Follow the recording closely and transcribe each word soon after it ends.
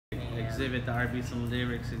exhibit, the R&B Some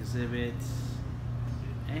Lyrics exhibit,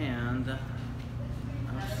 and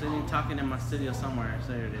I'm sitting talking in my studio somewhere.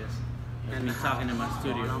 So there it is. That's me talking in my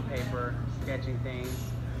studio. On paper, sketching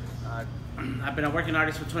things. I've been a working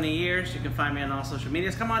artist for 20 years. You can find me on all social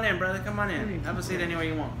medias. Come on in, brother. Come on in. Have a seat anywhere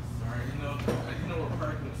you want. Sorry, I didn't know where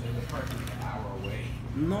parking was. I was parking an hour away.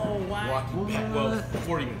 No, why? Walking back. Well,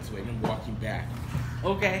 40 minutes away. Then walking back.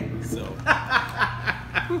 Okay. So.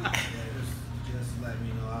 Just let me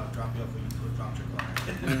know. I'll drop you off when you drop your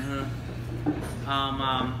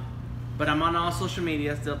car. But I'm on all social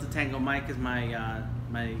media. Delta Tango Mike is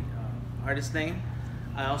my artist name.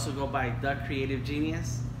 I also go by The Creative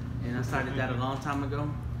Genius, and I started that a long time ago.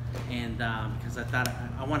 And because I thought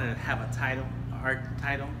I wanted to have a title, art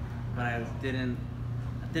title, but I didn't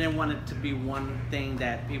want it to be one thing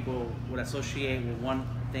that people would associate with one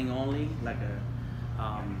thing only, like a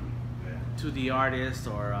 2D artist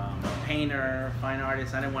or a painter, fine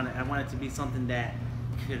artist. I wanted it to be something that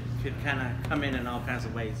could kind of come in all kinds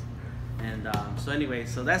of ways. And so anyway,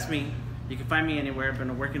 so that's me. You can find me anywhere. I've been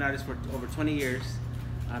a working artist for over 20 years.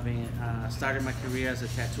 I've been started my career as a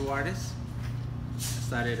tattoo artist. I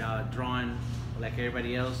started drawing like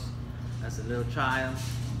everybody else as a little child,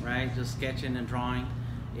 right? Just sketching and drawing.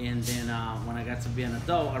 And then when I got to be an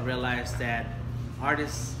adult, I realized that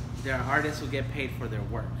there are artists who get paid for their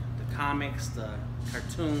work. The comics, the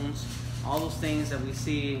cartoons, all those things that we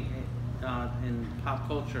see in pop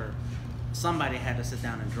culture, somebody had to sit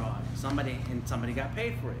down and draw it. Somebody got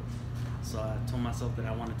paid for it. So I told myself that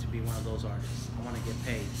I wanted to be one of those artists. I want to get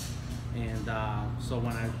paid. And so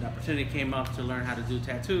when the opportunity came up to learn how to do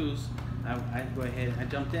tattoos, I go ahead, I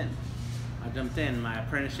jumped in. My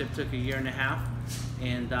apprenticeship took 1.5 years.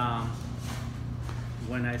 And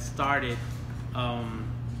when I started,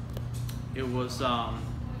 it was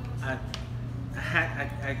it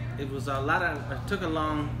took a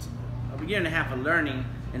 1.5 years of learning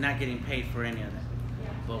and not getting paid for any of that.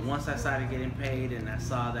 But once I started getting paid and I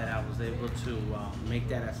saw that I was able to make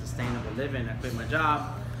that a sustainable living, I quit my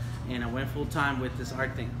job and I went full time with this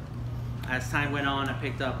art thing. As time went on, I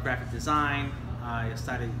picked up graphic design. I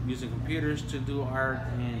started using computers to do art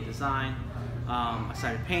and design. I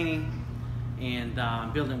started painting and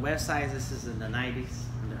building websites. This is in the 90s,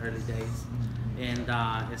 in the early days. And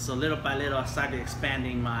so little by little, I started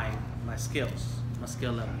expanding my skills, my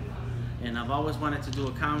skill level. And I've always wanted to do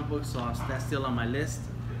a comic book, so that's still on my list.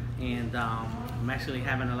 And I'm actually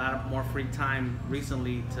having a lot more free time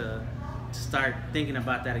recently to start thinking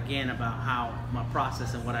about that again, about how my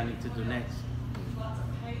process and what I need to do next.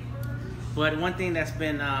 But one thing that's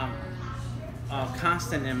been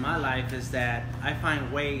constant in my life is that I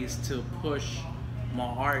find ways to push my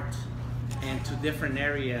art into different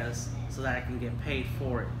areas so that I can get paid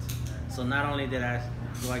for it. So not only do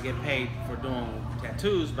I get paid for doing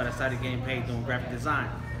tattoos, but I started getting paid doing graphic design.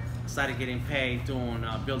 I started getting paid doing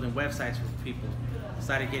building websites for people. I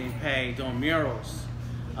started getting paid doing murals.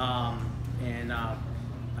 And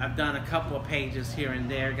I've done a couple of pages here and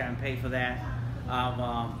there, gotten paid for that.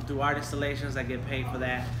 Through art installations, I get paid for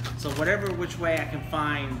that. So which way I can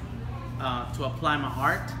find to apply my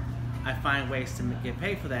art, I find ways to get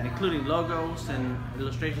paid for that, including logos and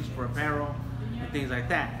illustrations for apparel and things like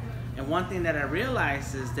that. And one thing that I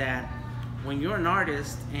realized is that when you're an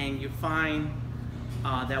artist and you find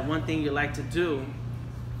that one thing you like to do,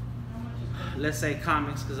 let's say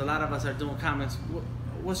comics, because a lot of us are doing comics.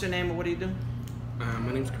 What's your name or what do you do?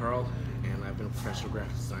 My name's Carl, and I've been a professional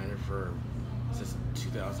graphic designer since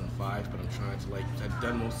 2005, but I'm trying to I've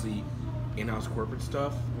done mostly in-house corporate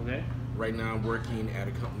stuff. Okay. Right now I'm working at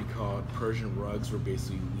a company called Persian Rugs, where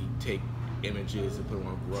basically we take images and put them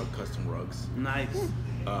on custom rugs. Nice.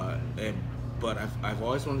 But I've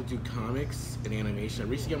always wanted to do comics and animation. I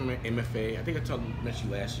recently got my MFA. I think I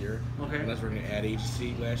mentioned last year. Okay. When I was working at an ad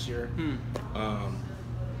agency last year.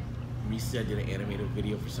 Recently I did an animated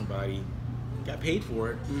video for somebody. Got paid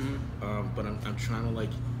for it. But I'm trying to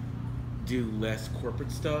do less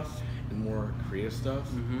corporate stuff and more creative stuff.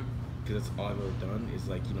 Because that's all I've ever done is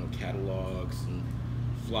catalogs and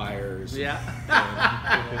flyers. Yeah.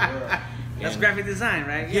 And that's graphic design,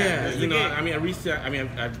 right? Yeah,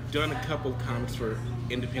 I've done a couple of comics for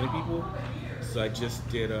independent people. So I just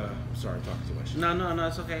did. Sorry, I'm talking too much. No,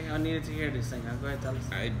 it's okay. I needed to hear this thing. Go ahead, tell us.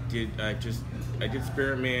 I did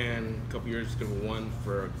Spirit Man a couple years ago. One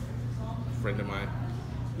for a friend of mine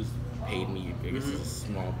who's paid me. I guess it's a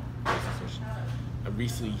small business.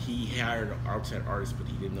 Recently, he hired an outside artist, but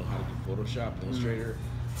he didn't know how to do Photoshop and Illustrator.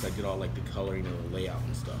 So I did all the coloring and the layout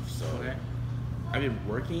and stuff. So okay. I've been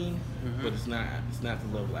working, but it's not the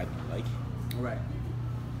level I'd like. Right.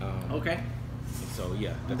 Okay. So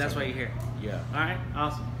yeah. That's why you're here. Yeah. All right.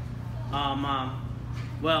 Awesome.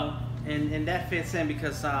 Well, and that fits in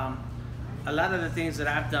because a lot of the things that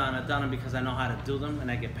I've done them because I know how to do them and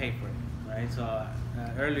I get paid for it, right? So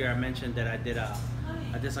earlier I mentioned that I did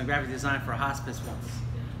some graphic design for a hospice once,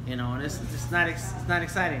 you know, and it's not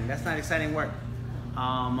exciting. That's not exciting work.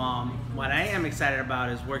 What I am excited about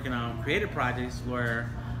is working on creative projects where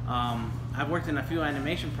I've worked in a few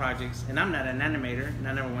animation projects, and I'm not an animator, and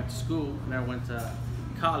I never went to school, never went to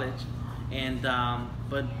college, and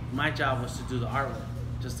but my job was to do the artwork,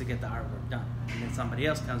 just to get the artwork done, and then somebody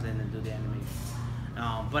else comes in and do the animation.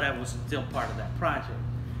 But I was still part of that project,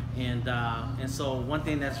 and so one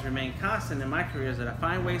thing that's remained constant in my career is that I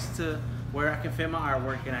find ways to where I can fit my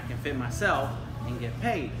artwork and I can fit myself and get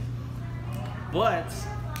paid. But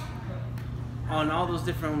on all those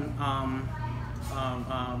different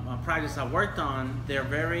projects I worked on, they're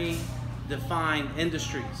very defined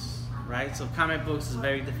industries, right? So comic books is a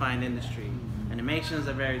very defined industry. Animation is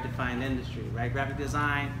a very defined industry, right? Graphic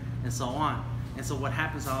design and so on. And so what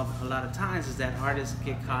happens a lot of times is that artists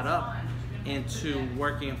get caught up into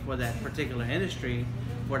working for that particular industry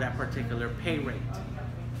for that particular pay rate.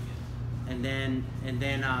 And then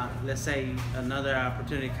let's say another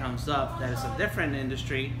opportunity comes up that is a different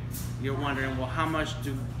industry. You're wondering, well, how much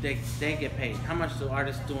do they get paid? How much do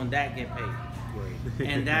artists doing that get paid? Right.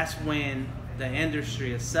 And that's when the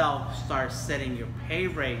industry itself starts setting your pay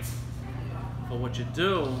rate for what you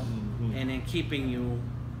do, and then keeping you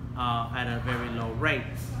at a very low rate.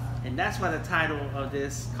 And that's why the title of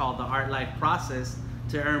this called The Art Life Process,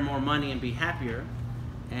 to earn more money and be happier.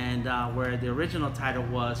 And where the original title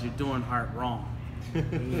was, You're Doing Art Wrong.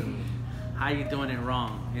 How you doing it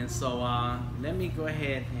wrong? And so let me go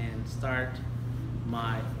ahead and start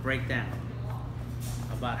my breakdown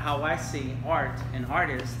about how I see art and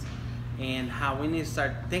artists, and how we need to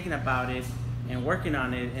start thinking about it and working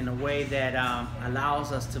on it in a way that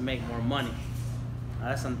allows us to make more money.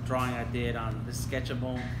 That's some drawing I did on this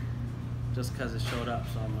Sketchable, just because it showed up,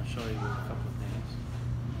 so I'm going to show you a couple of things.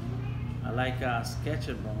 I like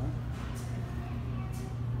Sketchable.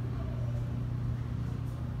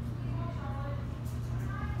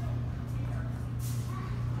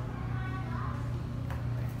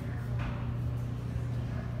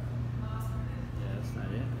 Yeah, that's not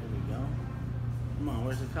it. Here we go. Come on,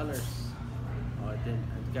 where's the colors? Oh, it didn't.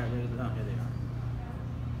 It got rid of them. Oh, here they are.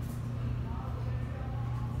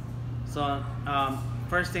 So,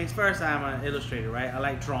 first things first, I'm an illustrator, right? I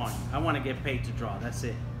like drawing. I want to get paid to draw. That's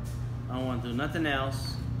it. I don't want to do nothing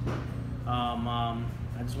else. I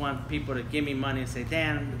just want people to give me money and say,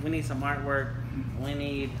 Dan, we need some artwork. We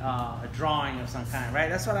need a drawing of some kind, right?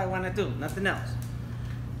 That's what I want to do, nothing else.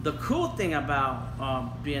 The cool thing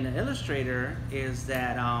about being an illustrator is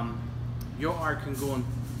that your art can go in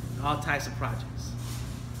all types of projects.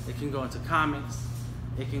 It can go into comics.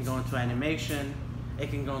 It can go into animation. It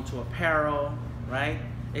can go into apparel, right?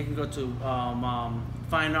 It can go to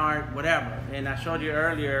fine art, whatever. And I showed you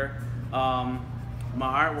earlier my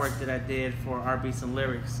artwork that I did for Art Beats and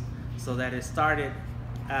Lyrics, so that it started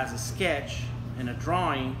as a sketch and a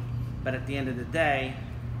drawing, but at the end of the day,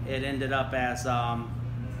 it ended up as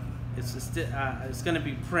it's going to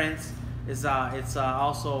be prints. It's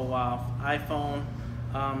also iPhone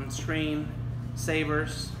screen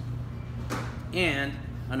savers and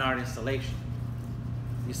an art installation.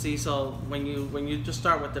 You see, so when you just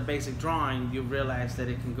start with the basic drawing, you realize that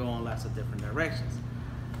it can go in lots of different directions.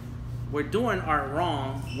 We're doing art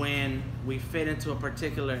wrong when we fit into a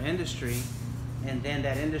particular industry, and then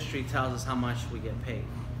that industry tells us how much we get paid.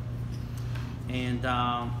 And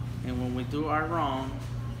when we do art wrong,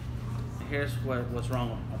 here's what's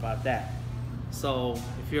wrong about that. So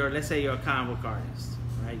if you're, let's say you're a comic book artist,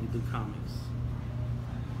 right? You do comics.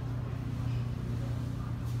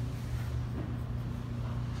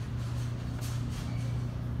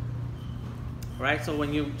 Right, so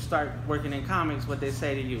when you start working in comics, what they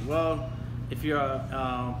say to you, well, if you're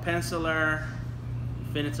a penciler,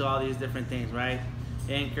 you fit into all these different things, right?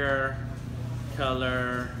 Inker,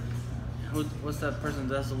 color, what's that person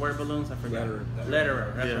that does the word balloons? I forgot.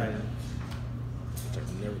 Letterer, that's right. Which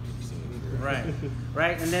I've never seen either. Right,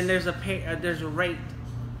 right, and then there's a rate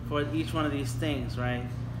for each one of these things, right?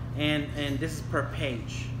 And this is per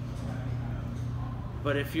page.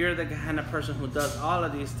 But if you're the kind of person who does all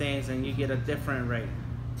of these things, and you get a different rate,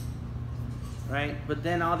 right? But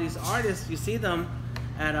then all these artists, you see them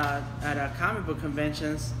at comic book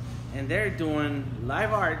conventions, and they're doing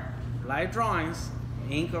live art, live drawings,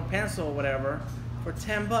 ink or pencil or whatever, for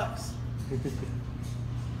 $10.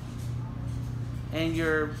 And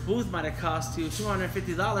your booth might have cost you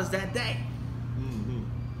 $250 that day. Mm-hmm.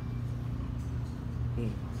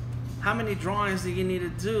 how many drawings do you need to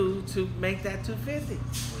do to make that 250?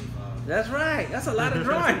 25. That's right. That's a lot of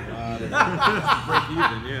drawings. Break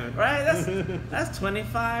even, yeah. Right? That's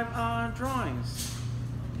 25 drawings.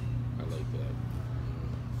 I like that.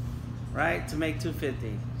 Right? To make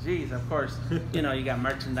 250. Jeez, of course, you know, you got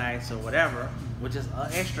merchandise or whatever, which is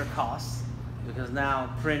extra cost because now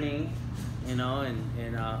printing, you know, and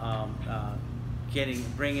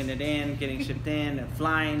bringing it in, getting shipped in, and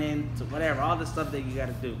flying in to whatever, all the stuff that you got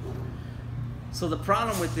to do. So the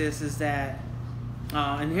problem with this is that,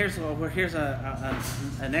 and here's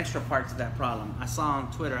an extra part to that problem. I saw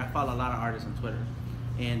on Twitter, I follow a lot of artists on Twitter,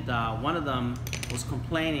 and one of them was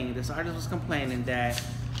complaining, this artist was complaining that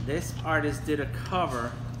this artist did a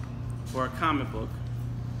cover for a comic book.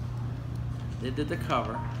 They did the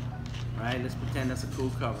cover, right? Let's pretend that's a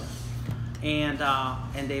cool cover. And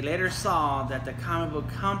they later saw that the comic book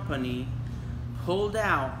company pulled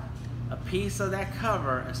out a piece of that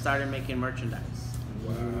cover and started making merchandise.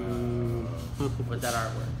 Wow. With that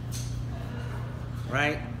artwork,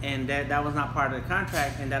 right? And that was not part of the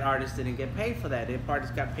contract, and that artist didn't get paid for that. The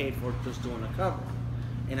artist got paid for just doing a cover.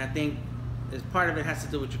 And I think part of it has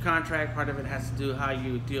to do with your contract, part of it has to do how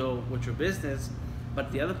you deal with your business,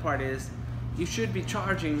 but the other part is you should be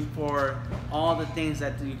charging for all the things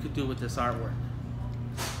that you could do with this artwork.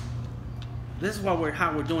 This is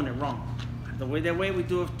how we're doing it wrong. The way we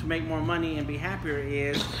do it to make more money and be happier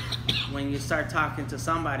is when you start talking to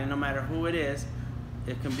somebody, no matter who it is.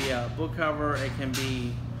 It can be a book cover, it can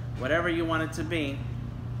be whatever you want it to be.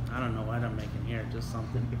 I don't know what I'm making here, just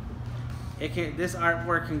something. This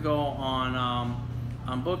artwork can go on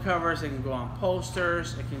book covers, it can go on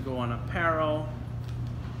posters, it can go on apparel,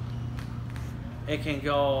 it can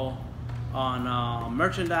go on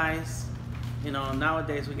merchandise. You know,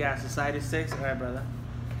 nowadays we got Society 6, all right, brother,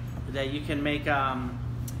 that you can make shower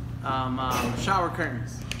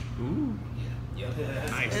curtains. Ooh.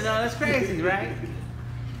 Nice. You know, that's crazy, right?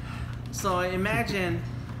 So imagine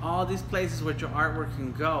all these places where your artwork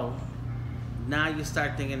can go. Now you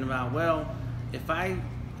start thinking about, well, if I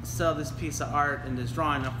sell this piece of art and this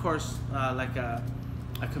drawing, of course, like a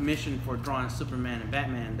commission for drawing Superman and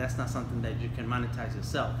Batman, that's not something that you can monetize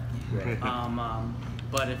yourself. Right.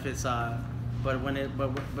 But if it's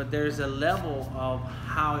but there's a level of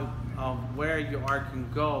where your art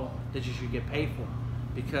can go that you should get paid for,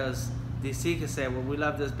 because DC can say, well, we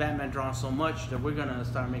love this Batman drawing so much that we're gonna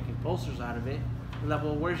start making posters out of it. We're like,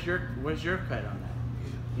 well, where's your cut on that?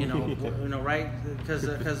 You know, right?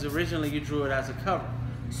 Because originally you drew it as a cover.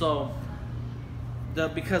 So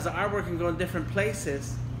because the artwork can go in different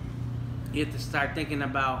places, you have to start thinking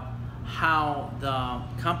about how the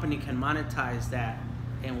company can monetize that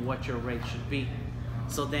and what your rate should be.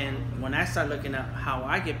 So then when I start looking at how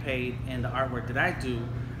I get paid and the artwork that I do,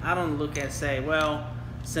 I don't look at say, well,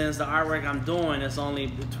 since the artwork I'm doing is only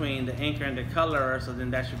between the inker and the colorer, so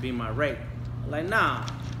then that should be my rate. Like, nah,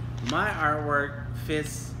 my artwork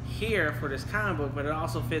fits here for this comic book, but it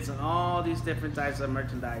also fits in all these different types of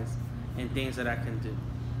merchandise and things that I can do.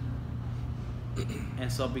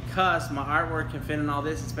 And so because my artwork can fit in all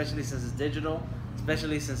this, especially since it's digital,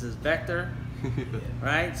 especially since it's vector,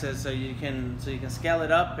 right? So you can scale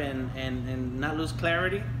it up and not lose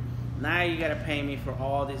clarity. Now you gotta pay me for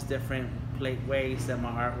all these different ways that my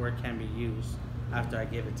artwork can be used after I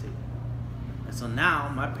give it to you. And so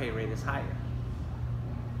now my pay rate is higher.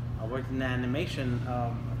 I worked in animation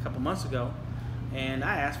a couple months ago, and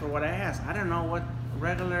I asked for what I asked. I don't know what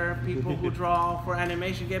regular people who draw for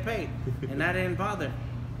animation get paid, and I didn't bother.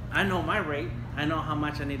 I know my rate, I know how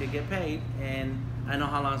much I need to get paid, and I know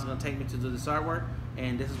how long it's going to take me to do this artwork,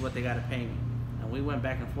 and this is what they got to pay me. And we went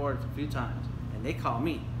back and forth a few times, and they called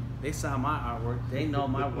me. They saw my artwork, they know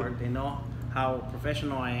my work, they know how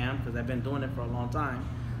professional I am because I've been doing it for a long time.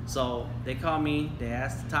 So they called me, they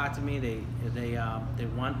asked to talk to me, they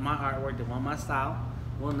want my artwork, they want my style.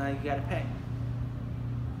 Well, now you got to pay.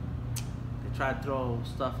 They try to throw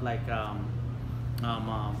stuff like,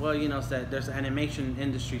 well, you know, there's animation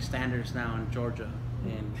industry standards now in Georgia,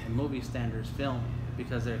 and movie standards, film,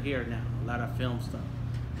 because they're here now, a lot of film stuff.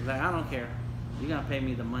 It's like, I don't care. You're going to pay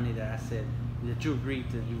me the money that I said, that you agreed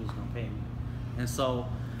that you was going to pay me. And so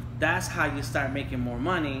that's how you start making more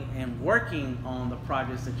money and working on the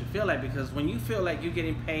projects that you feel like, because when you feel like you're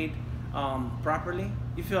getting paid properly,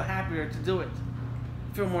 you feel happier to do it.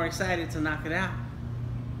 You feel more excited to knock it out.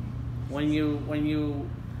 When you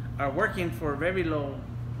are working for very low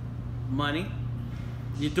money,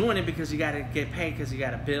 you're doing it because you got to get paid, because you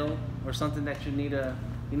got a bill or something that you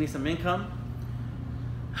need some income.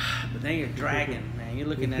 But then you're dragging, man. You're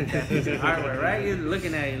looking at that piece of hardware, right? You're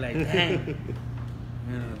looking at it like, dang.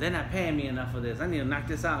 You know, they're not paying me enough for this. I need to knock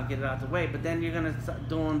this out and get it out the way. But then you're gonna start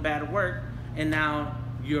doing bad work, and now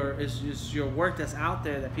it's your work that's out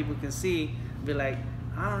there that people can see. Be like,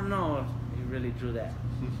 I don't know if you really drew that.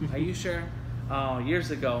 Are you sure?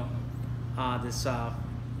 Years ago, this guy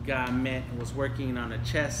I met was working on a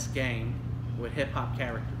chess game with hip hop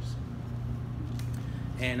characters,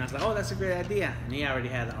 and I was like, oh, that's a great idea. And he already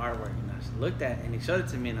had the artwork, and I just looked at it, and he showed it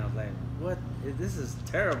to me, and I was like, what? This is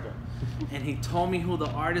terrible. And he told me who the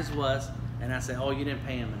artist was, and I said, oh, you didn't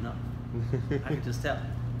pay him enough. I could just tell,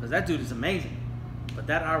 because that dude is amazing, but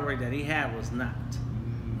that artwork that he had was not.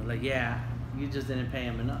 I was like, yeah, you just didn't pay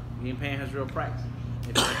him enough. You didn't pay him his real price.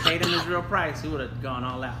 If you had paid him his real price, he would have gone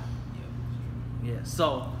all out. Yeah.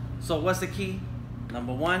 So what's the key?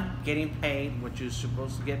 Number one, getting paid what you're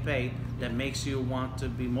supposed to get paid. That makes you want to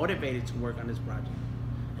be motivated to work on this project.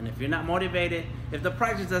 And if you're not motivated, if the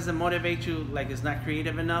project doesn't motivate you, like it's not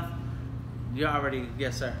creative enough, you're already,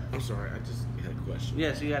 yes, sir. I'm sorry, I just had a question.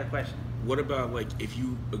 Yes, you got a question. What about like if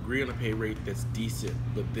you agree on a pay rate that's decent,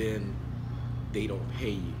 but then they don't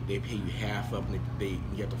pay you? They pay you half of, and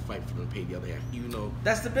you have to fight for them to pay the other half. Even though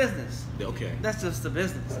that's the business. Okay. That's just the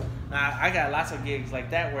business. I got lots of gigs like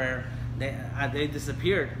that where they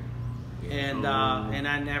disappeared, and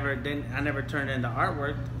I never turned in the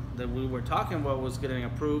artwork that we were talking about was getting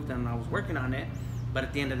approved, and I was working on it. But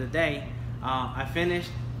at the end of the day, I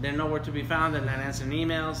finished. They're nowhere to be found. They're not answering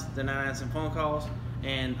emails. They're not answering phone calls.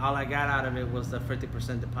 And all I got out of it was the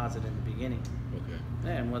 50% deposit in the beginning. Okay.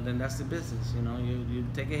 Yeah, well then that's the business. You know, you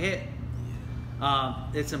take a hit.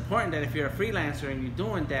 It's important that if you're a freelancer and you're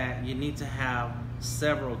doing that, you need to have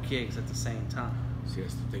several gigs at the same time. See,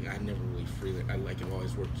 that's the thing. I never really freelance. I've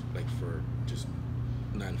always worked like for just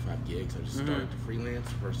 9 to 5 gigs. I just started to freelance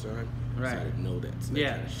the first time. Right. So I didn't know that. So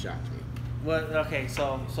that kind of shocked me. Well, okay,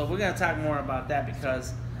 so we're gonna talk more about that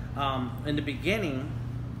because in the beginning,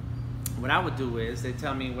 what I would do is they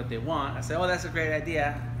tell me what they want. I say, oh, that's a great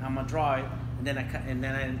idea. I'm gonna draw it, and then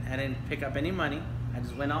I didn't pick up any money. I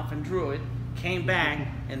just went off and drew it, came back,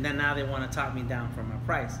 and then now they want to talk me down for my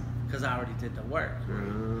price because I already did the work,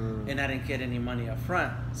 and I didn't get any money up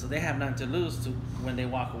front. So they have nothing to lose to when they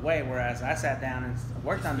walk away. Whereas I sat down and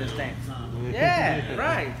worked on this thing. Yeah,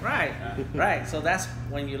 right. So that's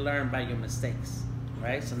when you learn by your mistakes,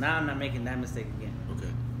 right? So now I'm not making that mistake again.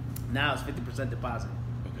 Okay. Now it's 50% deposit.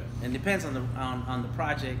 And it depends on the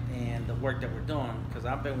project and the work that we're doing. Because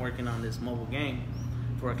I've been working on this mobile game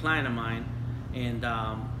for a client of mine, and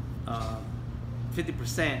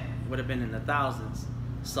 50% would have been in the thousands.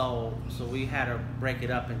 So we had to break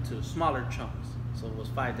it up into smaller chunks. So it was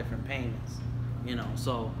 5 different payments, you know.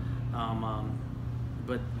 So,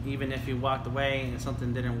 but even if you walked away and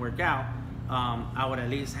something didn't work out, I would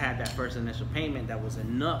at least have that first initial payment that was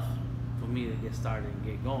enough for me to get started and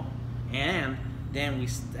get going. And then we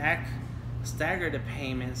stagger the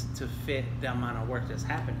payments to fit the amount of work that's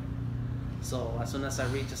happening. So as soon as I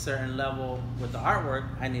reach a certain level with the artwork,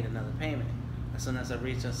 I need another payment. As soon as I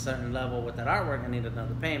reach a certain level with that artwork, I need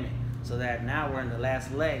another payment. So that now we're in the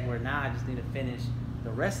last leg where now I just need to finish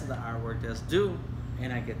the rest of the artwork that's due,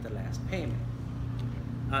 and I get the last payment.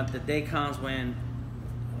 The day comes when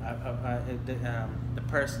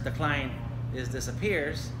the client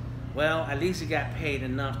disappears. Well, at least you got paid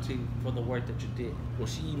enough for the work that you did. Well,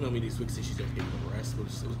 she emailed me this week saying she's gonna pay me the rest. It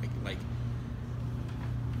was like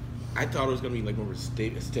I thought it was gonna be like more of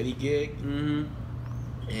a steady gig,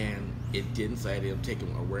 and it didn't. So I ended up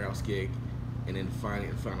taking a warehouse gig, and then found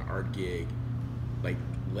an art gig, like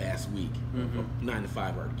last week, 9 to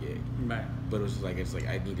 5 art gig. Right. But it was just like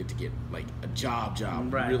I needed to get like a job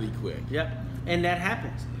really quick. Yep. And that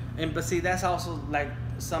happens. But see, that's also like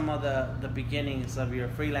some of the beginnings of your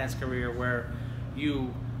freelance career where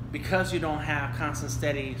because you don't have constant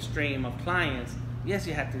steady stream of clients, yes,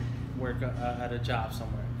 you have to work at a job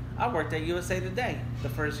somewhere. I worked at USA Today. The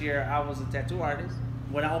first year I was a tattoo artist.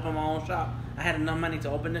 When I opened my own shop, I had enough money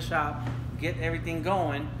to open the shop, get everything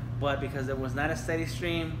going, but because there was not a steady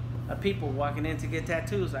stream of people walking in to get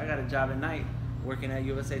tattoos, I got a job at night working at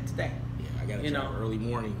USA Today. Yeah, I got a job early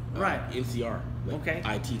morning. NCR,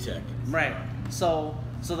 IT tech. Right. So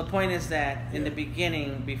the point is that in the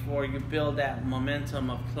beginning, before you build that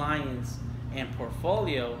momentum of clients and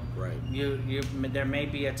portfolio, there may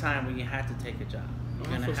be a time when you have to take a job.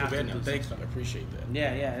 You're gonna have to do Thanks, I appreciate that.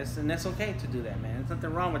 Yeah, and that's okay to do that, man. There's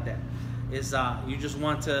nothing wrong with that. It's you just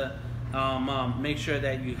want to make sure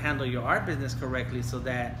that you handle your art business correctly, so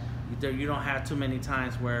that you don't have too many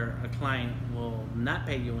times where a client will not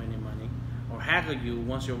pay you any money or haggle you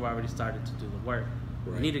once you've already started to do the work.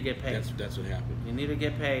 Right. You need to get paid. That's what happened. You need to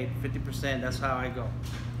get paid 50%. That's how I go.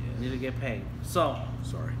 You need to get paid. So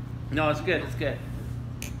sorry. No, it's good. It's good.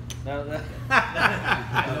 I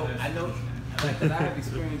know, like, cause I have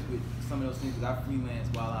experience with some of those things. Cause I freelance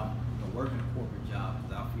while I'm working a corporate job.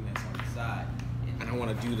 Cause I freelance on the side. And I want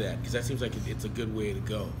to do that because that seems like it's a good way to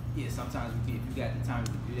go. Yeah, sometimes if you got the time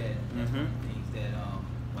to do that, that's one of the things that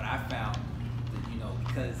what I found that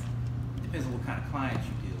because it depends on what kind of clients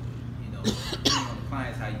you deal with. Depending on the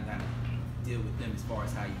clients, how you kind of deal with them as far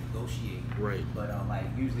as how you negotiate. Right. But like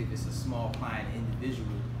usually if it's a small client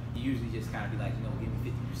individual, you usually just kind of be like, give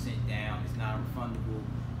me 50% down. It's non-refundable.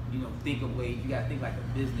 Think of ways. You gotta think like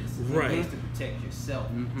a business. Right. Ways to protect yourself.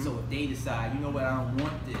 So if they decide, you know what, I don't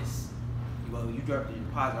want this. Well, you dropped the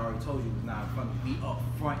deposit. I already told you it was non-refundable. Be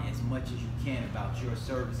upfront as much as you can about your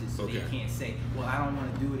services, so they can't say, well, I don't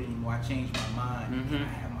want to do it anymore. I changed my mind. And I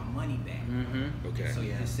have my money back. Okay. So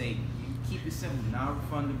you just say, you keep it simple,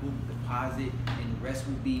 non-refundable deposit, and the rest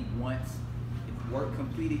will be once if work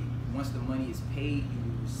completed. Once the money is paid, you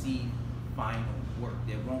will receive final work.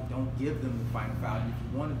 Don't give them the final file. And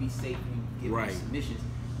if you want to be safe when you give them submissions,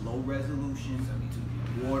 low resolution,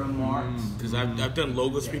 watermarks. Because I've done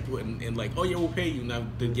logos for people and like, oh yeah, we'll pay you. Now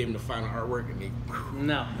they gave them the final artwork and they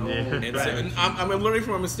no. And so, and I'm learning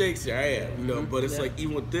from my mistakes here. I am, but it's like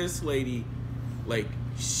even with this lady, like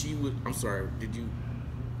she would. I'm sorry. Did you?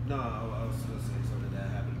 No, I was gonna say something that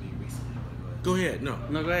happened to me recently. But go ahead. No,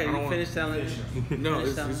 go ahead. You finish telling me. No,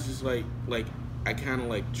 it's just like I kind of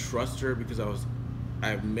like trust her because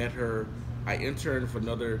I met her. I interned for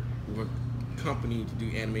another company to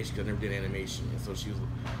do animation because I never did animation, and so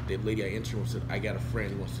the lady I interned with said, I got a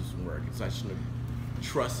friend who wants to do some work, and so I shouldn't have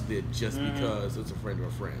trusted it just because it's a friend of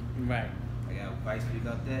a friend. Right. I got advice for you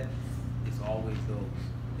about that. It's always those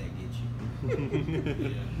that get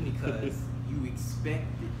you. Because you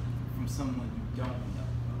expect it from someone you don't know.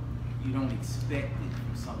 You don't expect it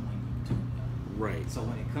from someone you do know. Right. So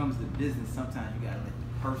when it comes to business, sometimes you gotta let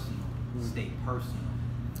the personal stay personal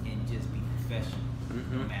and just be professional,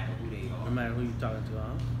 no matter who they are. No matter who you're talking to,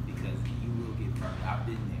 Because you will get burned. I've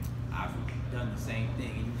been there. I've done the same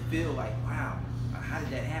thing, and you feel like, wow, how did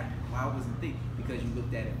that happen? Why wasn't thinking? Because you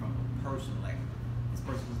looked at it from a personal, like this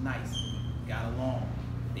person was nice, got along,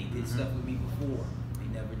 they did stuff with me before, they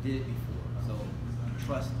never did it before, so you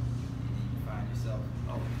trust them, and then you find yourself,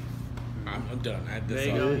 I'm done. There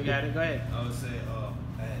you go. You got it. Go ahead. I would say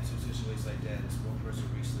I had two situations like that. This one person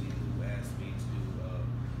recently who asked me to do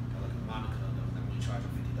like a Monica, and I'm only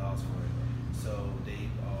charging $50 for it. So they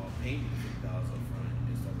paid me $50 up front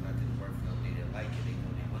and stuff, and I didn't work for them. They didn't like it. They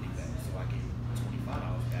wanted their money back. So I gave $25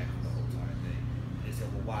 back for the whole entire thing. And they said,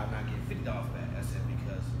 well, why am I getting $50 back? I said,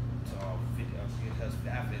 because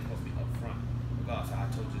half of it's supposed to be up front. Regardless, I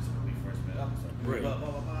told you this when we first met up. So blah, blah,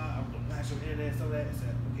 blah, blah. I'm going to blast your internet, so that. I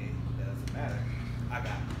said, okay, that doesn't matter. I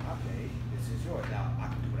got my pay. This is yours. Now I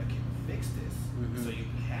can do what I can to fix this, so you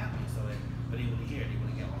can be happy. So that, but they want to hear it. They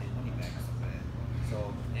want to get all their money back and stuff like that. So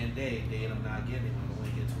and they end up not getting it. They only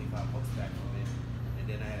get $25 back from it. And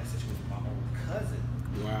then I had a situation with my own cousin.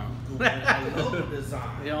 Wow. Who wanted a logo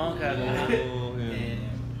design. Your own cousin. And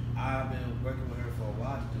I've been working with her for a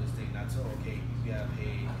while to do this thing. And I told her, okay, you gotta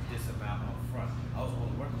pay this amount up front. I was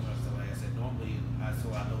only working with her, so like I said, normally I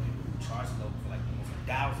know people who charge logo for like almost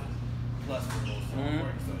 1,000 plus for those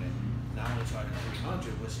work. So that now I'm only charging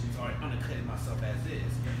 300, which is already undercutting myself as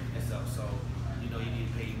is. And so you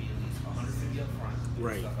need to pay me at least $150 up front,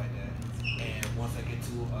 stuff like that. And once I get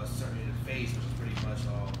to a certain phase, which is pretty much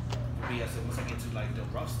for me, I said once I get to like the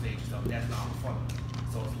rough stage stuff, that's not fun.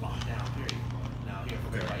 So it's locked down, period. Now here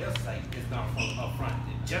for everybody else, like it's not fun up front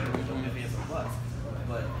in general, don't have ifs or buts.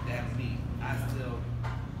 But that me, I still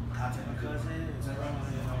contact my cousin and say,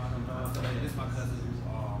 this is my cousin who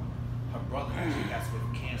her brother actually got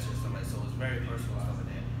some cancer and stuff like so it's very personal and stuff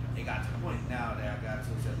like that. It got to the point now that I got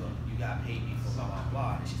to said, look, you gotta pay me for blah blah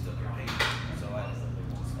blah, and she still gonna pay me. So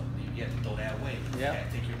you have to throw that away. You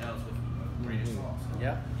gotta take your L's with greatest loss.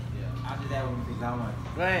 Yep. I did that one because I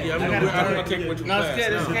want. Go ahead. Yeah, I don't want to take what you No, it's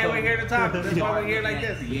good. It's okay. We're here to talk. That's why we're here like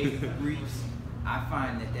this. Creative briefs. I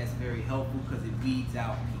find that that's very helpful because it weeds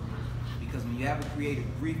out people. Because when you have a creative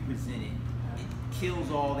brief presented, it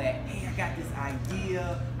kills all that. Hey, I got this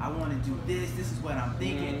idea. I want to do this. This is what I'm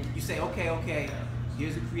thinking. You say, okay.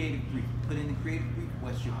 Here's a creative brief. Put in the creative brief.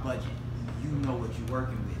 What's your budget? You know what you're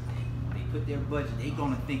working with. They put their budget. They're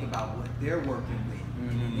gonna think about what they're working with.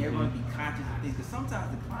 And they're going to be conscious of things because sometimes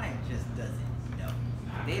the client just doesn't know.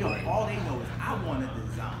 They don't. All they know is I want a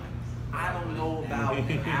design. I don't know about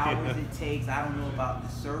the hours it takes. I don't know about the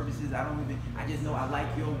services. I just know I like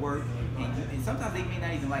your work. And sometimes they may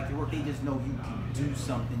not even like your work. They just know you can do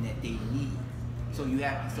something that they need. So you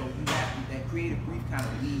have to. That creative brief kind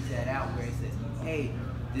of leaves that out where it says, hey,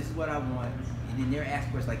 this is what I want. And then they're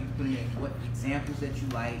asking questions like you put in what examples that you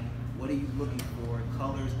like, what are you looking for,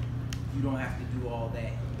 colors. You don't have to do all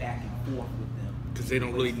that back and forth with them. Because they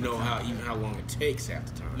don't really know how long it takes half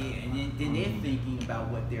the time. Yeah, and then they're thinking about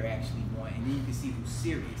what they're actually wanting, and then you can see who's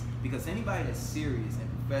serious. Because anybody that's serious and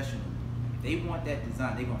professional, if they want that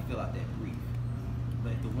design, they're gonna fill out that brief.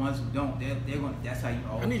 But the ones who don't, they're gonna. That's how you.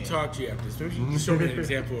 I need to talk to you after this. Maybe show me an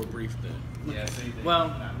example of a brief then. Yeah, same thing.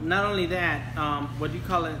 Well, not only that, what do you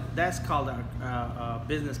call it? That's called a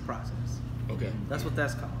business process. Okay. That's what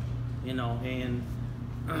that's called. You know, and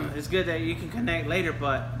it's good that you can connect later,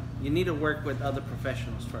 but you need to work with other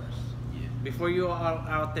professionals first. Yeah. Before you are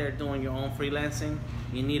out there doing your own freelancing,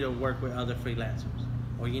 you need to work with other freelancers,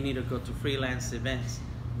 or you need to go to freelance events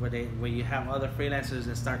where you have other freelancers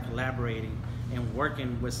and start collaborating and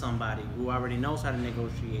working with somebody who already knows how to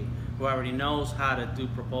negotiate, who already knows how to do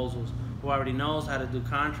proposals, who already knows how to do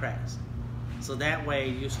contracts. So that way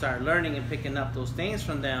you start learning and picking up those things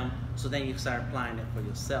from them, so then you start applying it for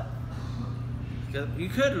yourself. You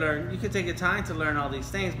could take your time to learn all these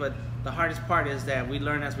things, but the hardest part is that we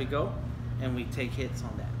learn as we go and we take hits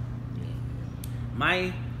on that.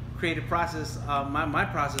 My creative process, my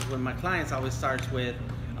process with my clients always starts with,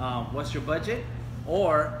 what's your budget?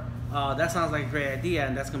 Or, that sounds like a great idea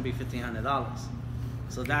and that's gonna be $1,500.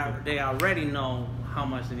 So that they already know how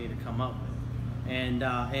much they need to come up with.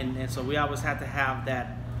 And so we always have to have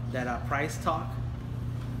that price talk,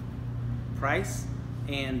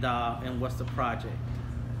 and what's the project.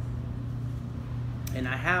 And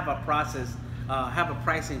I have a process, have a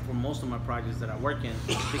pricing for most of my projects that I work in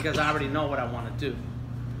because I already know what I want to do.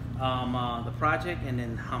 The project and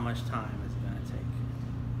then how much time it's gonna take.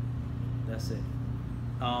 That's it.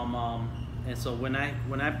 And so when I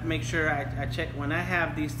make sure I check, when I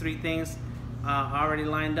have these three things already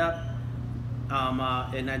lined up,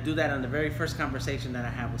 and I do that on the very first conversation that I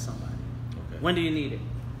have with somebody. Okay. When do you need it?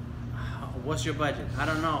 What's your budget? I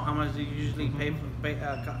don't know. How much do you usually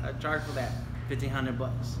charge for that? $1,500.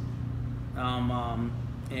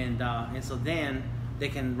 And so then they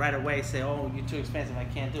can right away say, "Oh, you're too expensive. I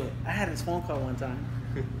can't do it." I had this phone call one time,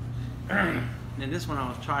 and this one I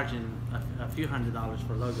was charging a few $100s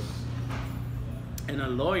for logos. And a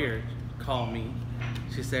lawyer called me.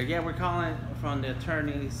 She said, "Yeah, we're calling from the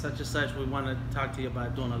attorney such and such. We want to talk to you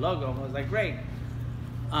about doing a logo." I was like, "Great."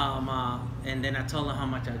 And then I told her how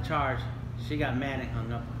much I charged. She got mad and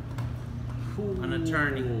hung up. An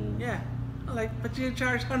attorney. Yeah. I'm like, "But you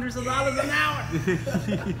charge hundreds of dollars an hour."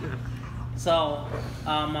 So,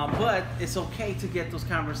 but it's okay to get those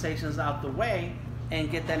conversations out the way and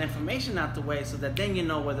get that information out the way so that then you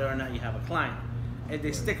know whether or not you have a client. If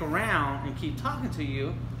they stick around and keep talking to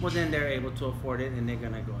you, well then they're able to afford it and they're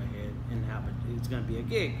gonna go ahead and have it. It's gonna be a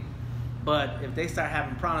gig. But if they start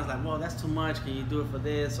having problems like, "Well, that's too much, can you do it for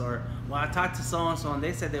this?" Or, "Well, I talked to so-and-so and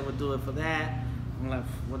they said they would do it for that." I'm like,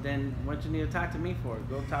 "Well then, what you need to talk to me for?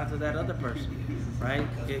 Go talk to that other person, right?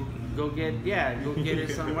 Go get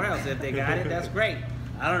it somewhere else. If they got it, that's great.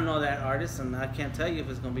 I don't know that artist and I can't tell you if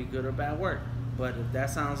it's gonna be good or bad work. But if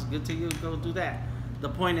that sounds good to you, go do that." The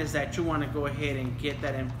point is that you want to go ahead and get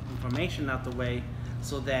that information out the way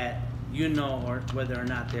so that you know whether or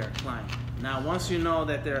not they're a client. Now, once you know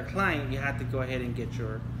that they're a client, you have to go ahead and get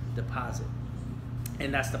your deposit.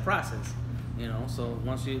 And that's the process, you know. So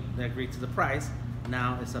once you agree to the price,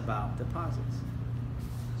 now it's about deposits.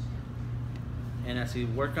 And as you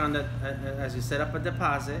work on as you set up a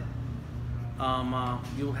deposit,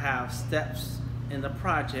 you have steps in the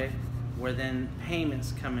project where then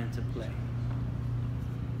payments come into play.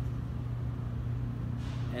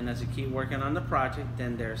 And as you keep working on the project,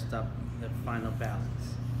 then there's the final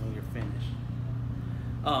balance when you're finished.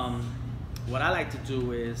 What I like to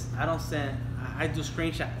do is I do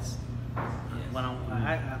screenshots. When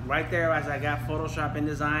right there as I got Photoshop,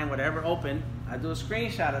 InDesign, whatever open, I do a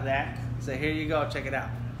screenshot of that. Say, "Here you go, check it out."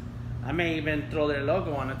 I may even throw their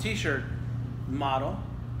logo on a t-shirt model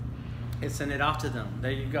and send it off to them.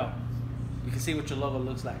 There you go. You can see what your logo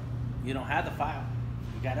looks like. You don't have the file.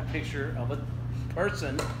 You got a picture of a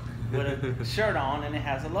person with a shirt on and it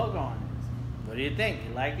has a logo on it. What do you think?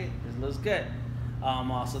 You like it? It looks good.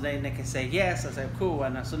 So then they can say yes. I say, "Cool."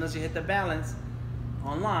 And as soon as you hit the balance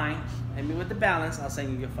online, hit me with the balance, I'll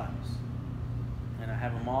send you your files. And I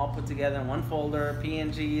have them all put together in one folder: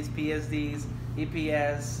 PNGs, PSDs,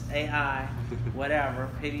 EPS, AI, whatever,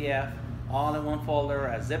 PDF, all in one folder.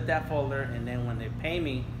 I zip that folder, and then when they pay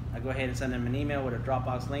me, I go ahead and send them an email with a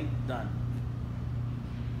Dropbox link. Done.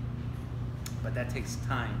 But that takes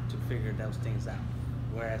time to figure those things out.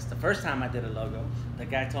 Whereas the first time I did a logo, the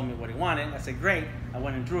guy told me what he wanted. I said, "Great." I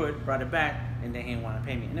went and drew it, brought it back, and then he didn't want to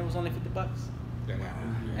pay me. And it was only $50. that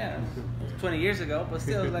happened. Yeah, 20 years ago, but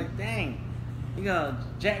still, it's like, dang, you gonna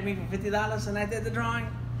jack me for $50 and I did the drawing?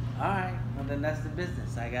 All right, well then that's the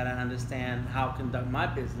business. I gotta understand how to conduct my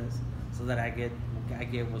business so that I get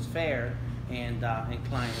what's fair, and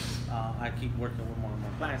clients. I keep working with more and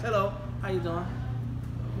more clients. Hello, how you doing?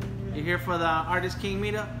 You here for the Artist King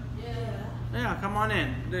meetup? Yeah, come on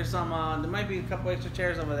in. There's some. There might be a couple extra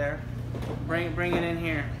chairs over there. Bring it in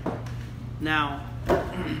here. Now,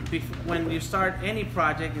 when you start any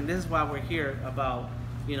project, and this is why we're here about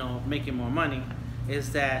making more money,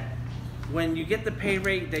 is that when you get the pay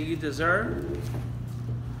rate that you deserve,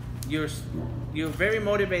 you're very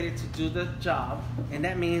motivated to do the job, and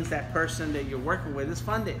that means that person that you're working with is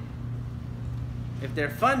funded. If they're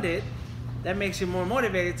funded, that makes you more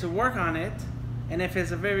motivated to work on it. And if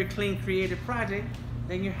it's a very clean, creative project,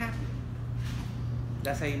 then you're happy.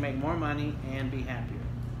 That's how you make more money and be happier.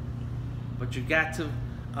 But you got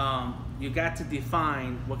to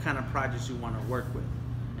define what kind of projects you want to work with.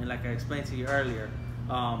 And like I explained to you earlier,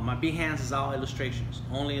 my Behance is all illustrations,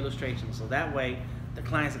 only illustrations. So that way, the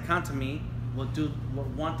clients that come to me will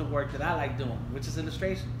want the work that I like doing, which is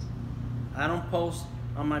illustrations. I don't post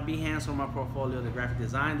on my Behance or my portfolio the graphic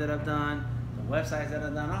design that I've done, the websites that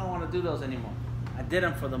I've done. I don't want to do those anymore. I did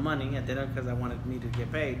them for the money. I did them because I needed to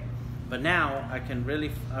get paid. But now I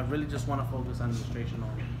really just want to focus on illustration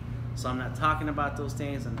only. So I'm not talking about those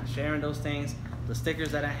things. I'm not sharing those things. The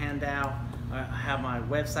stickers that I hand out, I have my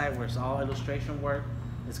website where it's all illustration work.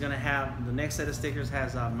 It's gonna have the next set of stickers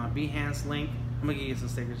has my Behance link. I'm gonna give you some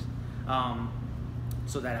stickers,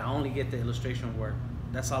 so that I only get the illustration work.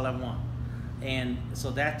 That's all I want. And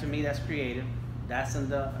so that to me, that's creative. That's in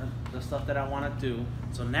the stuff that I want to do.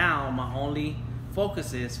 So now my only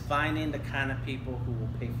focus is finding the kind of people who will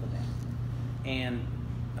pay for that. And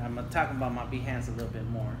I'm talking about my Behance a little bit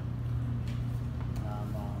more.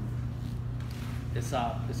 It's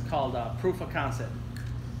called Proof of Concept.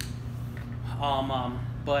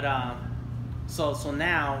 So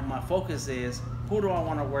now my focus is, who do I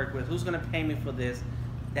want to work with? Who's going to pay me for this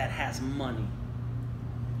that has money?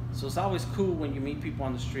 So it's always cool when you meet people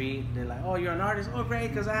on the street. They're like, oh, you're an artist? Oh, great,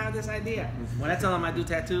 because I have this idea. When I tell them I do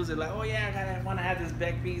tattoos, they're like, oh, yeah, I want to have this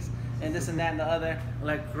back piece and this and that and the other. I'm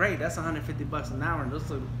like, great, that's $150 an hour, and this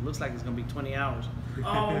looks like it's going to be 20 hours.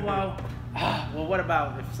 Oh, well, well, what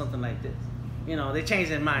about if something like this? They change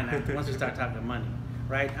their mind once you start talking money,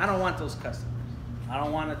 right? I don't want those customers. I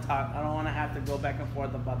don't want to talk. I don't want to have to go back and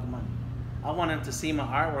forth about the money. I want them to see my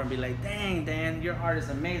artwork and be like, dang, Dan, your art is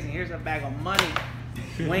amazing. Here's a bag of money.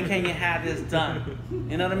 When can you have this done?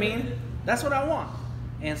 You know what I mean? That's what I want.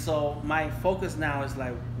 And so my focus now is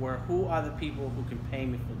like, who are the people who can pay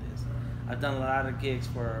me for this? I've done a lot of gigs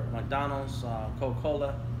for McDonald's, Coca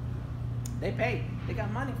Cola. They pay. They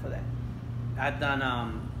got money for that. I've done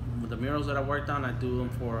the murals that I worked on. I do them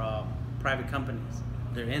for private companies.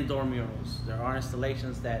 They're indoor murals. There are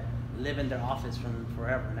installations that live in their office from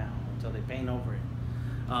forever now until they paint over it.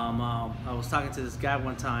 I was talking to this guy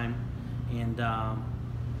one time, and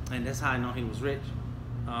that's how I know he was rich.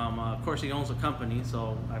 Of course, he owns a company,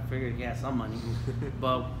 so I figured he had some money.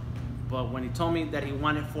 but when he told me that he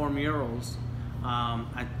wanted 4 murals,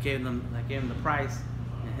 I gave him the price,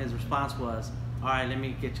 and his response was, "All right, let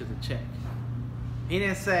me get you the check." He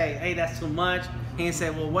didn't say, "Hey, that's too much." He didn't say,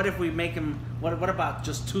 "Well, what if we make him? What about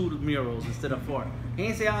just 2 murals instead of 4?" He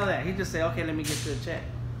didn't say all that. He just said, "Okay, let me get you a check."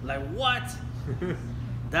 Like, what?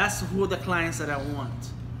 That's who the clients that I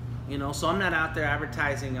want. So I'm not out there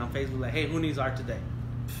advertising on Facebook like, "Hey, who needs art today?"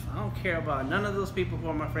 I don't care about none of those people who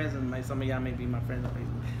are my friends, and some of y'all may be my friends on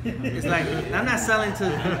Facebook. It's like, I'm not selling to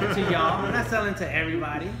y'all. I'm not selling to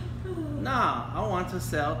everybody. No, I want to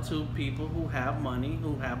sell to people who have money,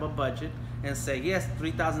 who have a budget, and say, yes,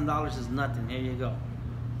 $3,000 is nothing. Here you go.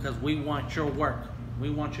 Because we want your work. We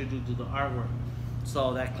want you to do the artwork.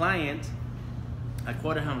 So that client, I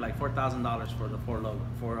quoted him like $4,000 for the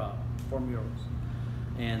 4 murals.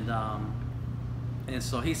 And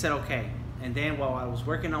so he said, okay. And then while I was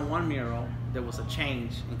working on one mural, there was a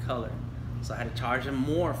change in color. So I had to charge him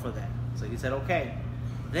more for that. So he said, okay.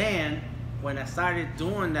 Then when I started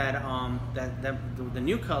doing that, the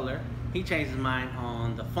new color, he changed his mind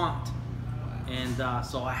on the font. And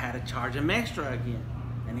so I had to charge him extra again.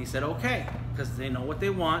 And he said, okay, because they know what they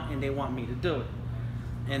want and they want me to do it.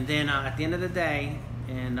 And then at the end of the day,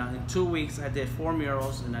 in 2 weeks, I did 4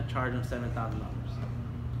 murals and I charged him $7,000.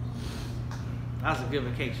 That was a good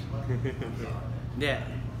vacation. Yeah,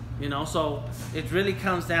 so it really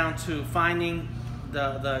comes down to finding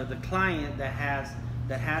the client that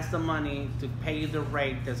has the money to pay you the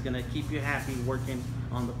rate that's gonna keep you happy working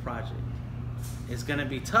on the project. It's gonna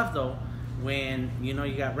be tough though when you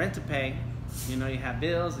got rent to pay You know, you have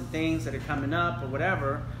bills and things that are coming up or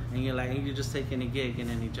whatever, and you're just taking a gig in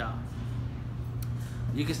any job.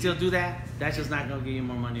 You can still do that. That's just not gonna give you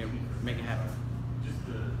more money or make it happen. Just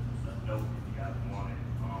a note if you guys want it.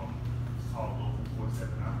 It's called Local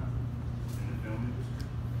 479 in the film industry,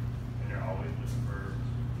 and they're always looking for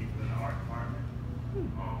people in the art department.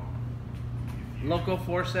 Local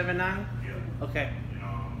 479. Yeah. Okay.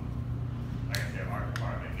 Like I said, art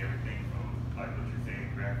department, everything from like what you're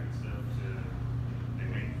saying, graphic stuff to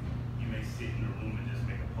you may sit in a room and just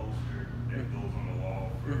make a poster that goes on the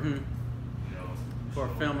wall for For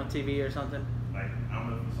show. film or TV or something. Like I don't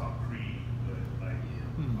know if you saw Creed, but like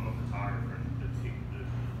I'm a photographer.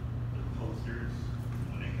 The posters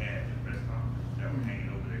when they had the press conference that were hanging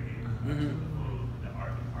over their head, I took a photo of the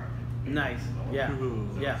art department. Nice. Yeah. So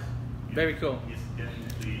Yeah. it's, Very cool. It's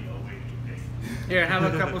definitely a way to pay. Here, have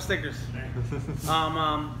a couple stickers.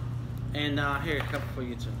 And here, a couple for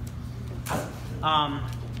you too.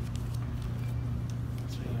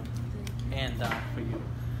 And for you.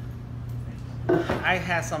 I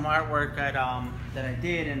had some artwork that I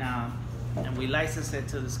did, and we licensed it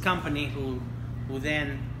to this company who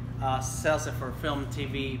then sells it for film,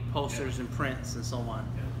 TV, posters, and prints, and so on.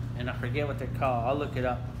 And I forget what they're called. I'll look it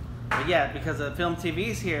up. But yeah, because the film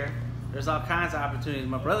TV's here, there's all kinds of opportunities.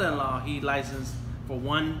 My brother-in-law, he licensed for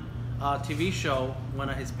one TV show, one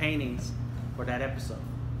of his paintings for that episode,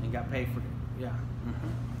 and got paid for it. Yeah.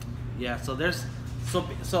 Yeah. So there's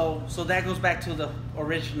so that goes back to the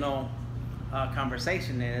original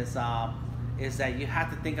conversation is that you have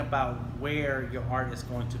to think about where your art is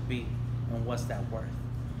going to be and what's that worth.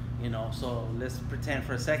 You know, so let's pretend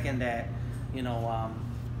for a second that, you know,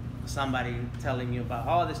 somebody telling you about,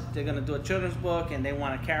 oh, they're gonna do a children's book and they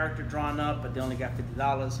want a character drawn up, but they only got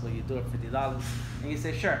 $50. Well, you do it $50, and you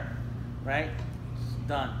say, sure, right? It's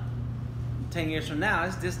done. 10 years from now,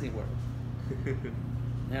 it's Disney World.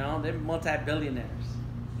 You know, they're multi-billionaires,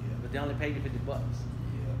 but they only pay you $50.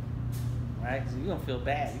 Right? So you're gonna feel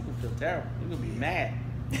bad. You're gonna feel terrible. You're gonna be mad.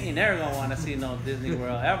 You ain't never gonna want to see no Disney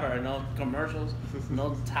World ever. No commercials,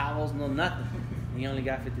 no towels, no nothing. And you only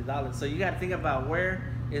got $50. So you got to think about where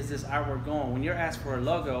is this artwork going. When you're asked for a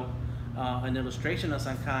logo, an illustration of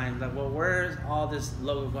some kind, like, well, where is all this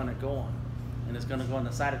logo gonna go on? And it's gonna go on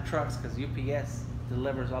the side of trucks because UPS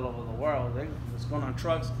delivers all over the world. It's going on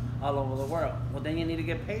trucks all over the world. Well, then you need to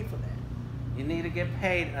get paid for that. You need to get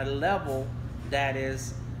paid at a level that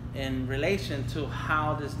is in relation to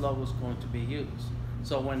how this logo is going to be used.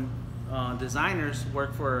 So when designers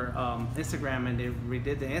work for Instagram and they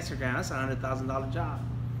redid the Instagram, that's a $100,000 job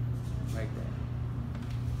right there.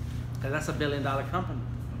 And that's $1 billion company.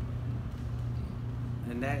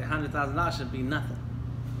 And that $100,000 should be nothing,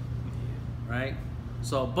 right?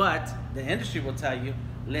 So, but the industry will tell you,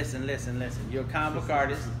 listen, you're a comic book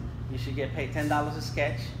artist, you should get paid $10 a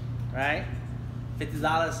sketch, right?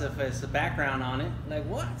 $50 if it's a background on it. Like,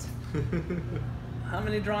 what? How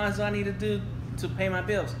many drawings do I need to do to pay my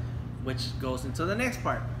bills? Which goes into the next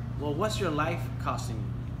part. Well, what's your life costing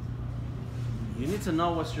you? You need to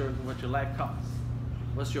know what your life costs.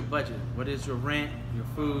 What's your budget? What is your rent, your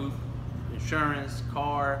food, insurance,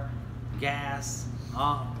 car, gas,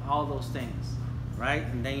 all those things, right?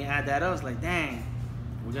 And then you add that up, it's like, dang,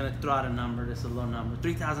 we're gonna throw out a number, this is a low number,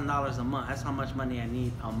 $3,000 a month. That's how much money I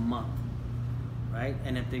need a month. Right?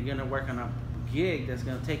 And if they're gonna work on a gig that's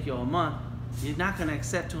gonna take you a month, you're not gonna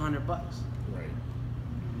accept $200. Right.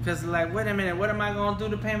 Because like, wait a minute, what am I gonna do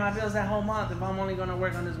to pay my bills that whole month if I'm only gonna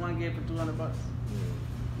work on this one gig for $200?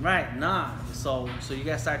 Right? Nah. So you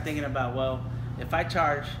gotta start thinking about, well, if I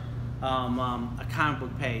charge a comic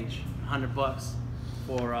book page $100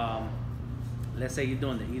 for let's say you're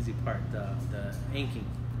doing the easy part, the inking,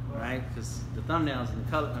 right? Because the thumbnails and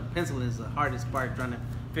the color pencil is the hardest part, trying to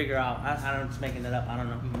figure out. I'm just making it up. I don't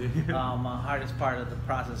know. Hardest part of the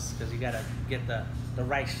process because you gotta get the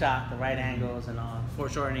right shot, the right angles, and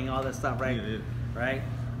foreshortening, all that stuff, right? Yeah. Right.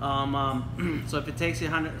 So if it takes you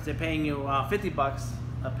if they're paying you $50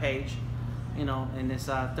 a page, you know, and it's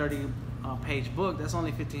a 30-page book, that's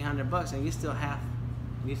only $1,500, and you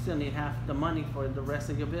still need half the money for the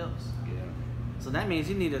rest of your bills. Yeah. So that means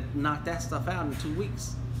you need to knock that stuff out in 2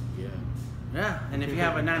 weeks. Yeah. Yeah, and if you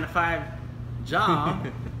have a 9-to-5 job,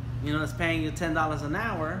 you know, it's paying you $10 an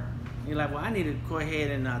hour, you're like, well, I need to go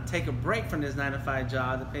ahead and take a break from this 9-to-5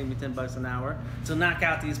 job that pay me $10 an hour to knock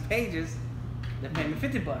out these pages that pay me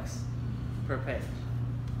 $50 per page.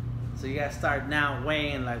 So you gotta start now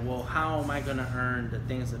weighing like, well, how am I gonna earn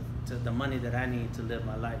the money that I need to live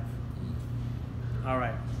my life? All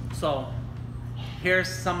right, so here's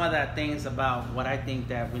some of the things about what I think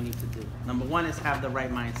that we need to do. Number one is have the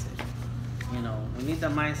right mindset. You know, we need the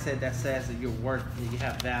mindset that says that you're worth, that you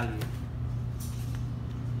have value.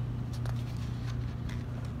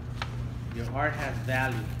 Your art has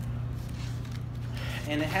value.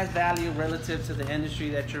 And it has value relative to the industry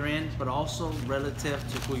that you're in, but also relative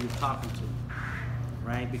to who you're talking to,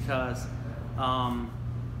 right? Because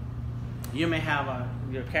you may have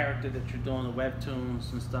your character that you're doing, the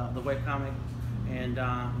webtoons and stuff, the webcomic, and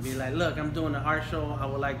be like, look, I'm doing an art show. I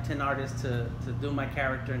would like 10 artists to do my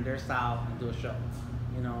character in their style and do a show.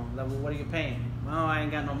 You know, like, well, what are you paying? Well, I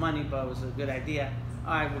ain't got no money, but it was a good idea.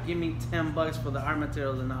 All right, well, give me $10 for the art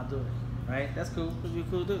materials and I'll do it, right? That's cool, because you're a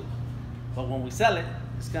cool dude. But when we sell it,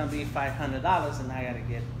 it's gonna be $500 and I gotta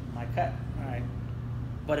get my cut, all right?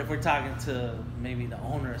 But if we're talking to maybe the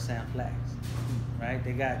owner of Sam Flags, right?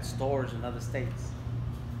 They got stores in other states.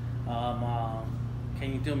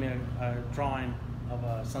 Can you do me a drawing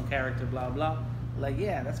of some character, blah, blah? Like,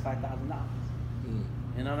 yeah, that's $5,000.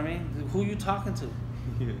 You know what I mean? Who you talking to?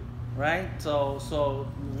 Right? So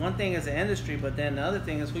one thing is the industry, but then the other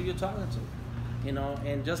thing is who you're talking to. You know,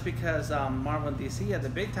 and just because Marvel and DC are the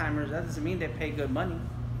big timers, that doesn't mean they pay good money.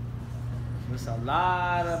 There's a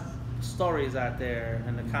lot of stories out there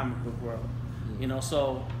in the comic book world. You know,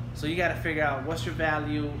 so you got to figure out what's your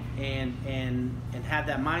value and have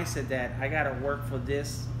that mindset that I got to work for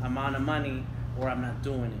this amount of money or I'm not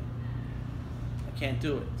doing it. I can't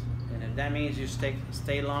do it. And if that means you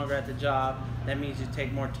stay longer at the job, that means you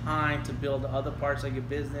take more time to build the other parts of your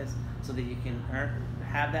business so that you can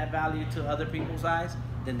have that value to other people's eyes,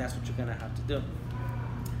 then that's what you're gonna have to do.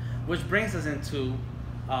 Which brings us into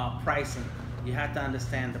pricing. You have to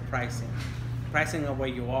understand the pricing of where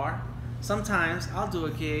you are. Sometimes I'll do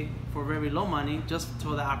a gig for very low money just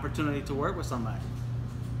for the opportunity to work with somebody.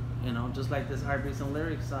 You know, just like this Art Beats and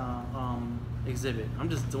Lyrics exhibit. I'm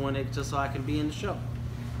just doing it just so I can be in the show.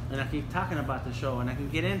 And I keep talking about the show and I can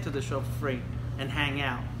get into the show for free and hang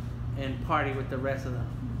out and party with the rest of them.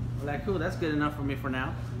 Like, cool, that's good enough for me for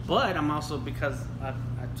now. But I'm also, because I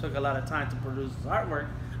took a lot of time to produce this artwork,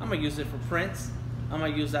 I'm gonna use it for prints. I'm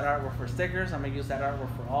gonna use that artwork for stickers. I'm gonna use that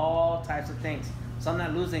artwork for all types of things. So I'm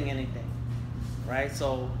not losing anything, right?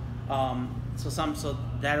 So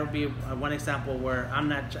that'll be one example where I'm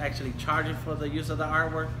not actually charging for the use of the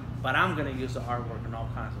artwork, but I'm gonna use the artwork in all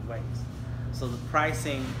kinds of ways. So the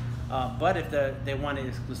pricing, but if they wanted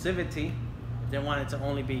exclusivity, if they wanted to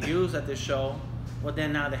only be used at the show, well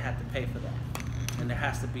then now they have to pay for that. And there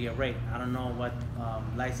has to be a rate. I don't know what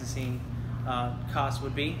licensing costs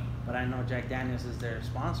would be, but I know Jack Daniels is their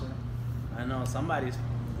sponsor. I know somebody's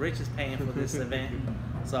rich is paying for this event.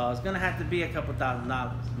 So it's gonna have to be a couple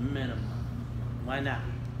 $1,000s minimum. Why not,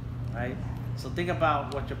 right? So think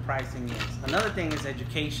about what your pricing is. Another thing is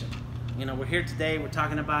education. You know, we're here today, we're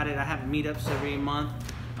talking about it. I have meetups every month.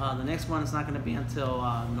 The next one is not gonna be until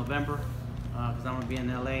November, because I'm gonna be in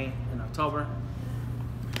LA in October.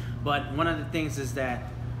 But one of the things is that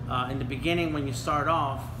in the beginning, when you start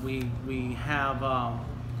off, we have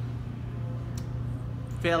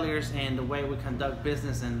failures in the way we conduct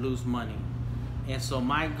business and lose money. And so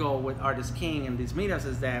my goal with Artist King and these meetups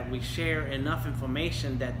is that we share enough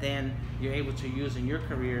information that then you're able to use in your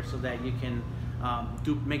career so that you can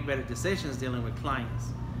make better decisions dealing with clients.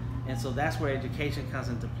 And so that's where education comes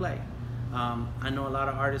into play. I know a lot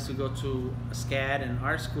of artists who go to SCAD and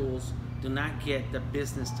art schools do not get the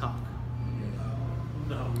business talk.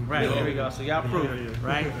 No. Right, No. there we go. So y'all prove,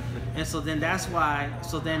 right? And so then that's why,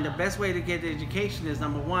 so then the best way to get the education is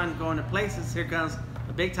number one, going to places. Here comes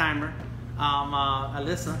a big timer,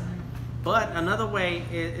 Alyssa. But another way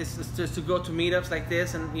is just to go to meetups like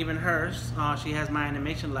this, and even hers. She has My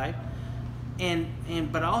Animation Life.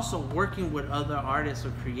 But also working with other artists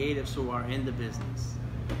or creatives who are in the business.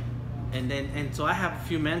 And so I have a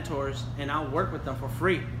few mentors and I'll work with them for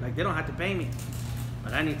free. Like, they don't have to pay me.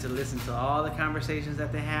 But I need to listen to all the conversations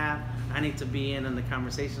that they have. I need to be in on the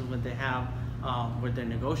conversations when they have, where they're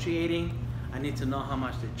negotiating. I need to know how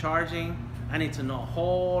much they're charging. I need to know a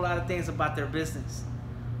whole lot of things about their business,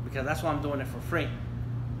 because that's why I'm doing it for free.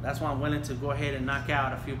 That's why I'm willing to go ahead and knock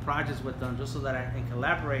out a few projects with them, just so that I can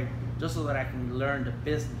collaborate, just so that I can learn the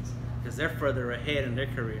business, because they're further ahead in their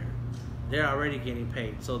career. They're already getting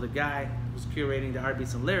paid. So the guy who's curating the Art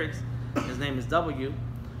Beats and Lyrics, his name is W,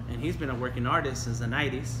 and he's been a working artist since the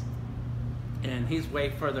 90s. And he's way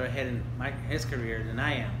further ahead in his career than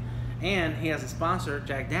I am. And he has a sponsor,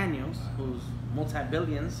 Jack Daniels, who's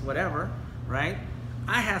multi-billions, whatever, right?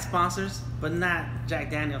 I have sponsors, but not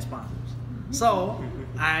Jack Daniels sponsors. So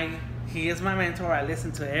he is my mentor. I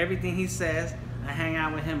listen to everything he says. I hang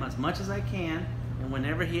out with him as much as I can. And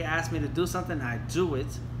whenever he asks me to do something, I do it.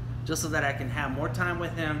 just so that I can have more time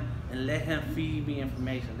with him and let him feed me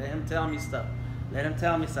information, let him tell me stuff. Let him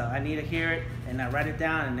tell me stuff. I need to hear it, and I write it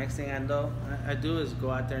down, and next thing I know, I do is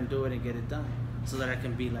go out there and do it and get it done, so that I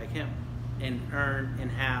can be like him and earn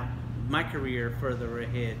and have my career further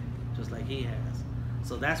ahead, just like he has.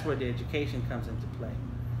 So that's where the education comes into play.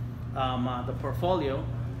 The portfolio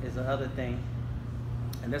is the other thing,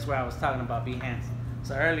 and that's where I was talking about Behance.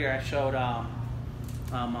 So earlier I showed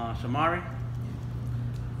Shamari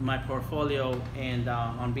my portfolio and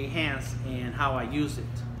on Behance and how I use it.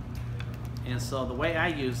 And so the way I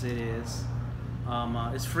use it is,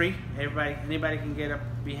 it's free. Anybody can get a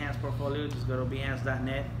Behance portfolio. Just go to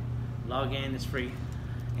behance.net, log in. It's free,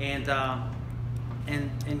 and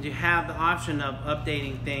you have the option of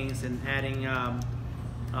updating things and adding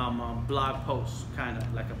blog posts, kind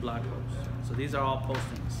of like a blog post. So these are all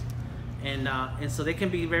postings, and so they can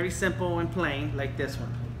be very simple and plain, like this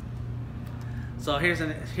one. So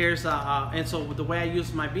and so the way I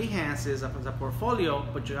use my Behance is as a portfolio,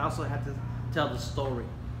 but you also have to tell the story.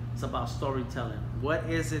 It's about storytelling. What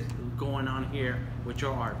is it going on here with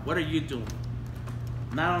your art? What are you doing?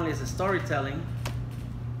 Not only is it storytelling,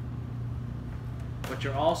 but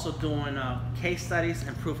you're also doing case studies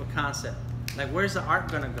and proof of concept. Like, where's the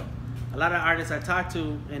art gonna go? A lot of artists I talk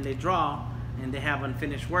to, and they draw, and they have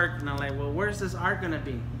unfinished work, and I'm like, well, where's this art gonna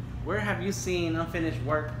be? Where have you seen unfinished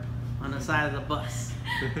work on the side of the bus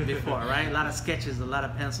before, right? A lot of sketches, a lot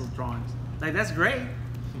of pencil drawings. Like, that's great.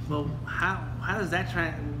 Well, how does that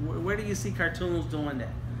try? Where do you see cartoons doing that?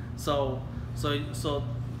 So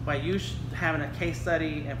by you having a case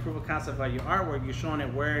study and proof of concept about your artwork, you're showing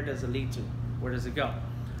it, where does it lead to? Where does it go?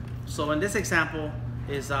 So in this example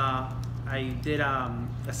is I did a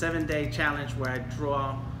 7-day challenge where I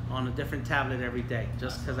draw on a different tablet every day,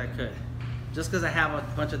 just because I could, just because I have a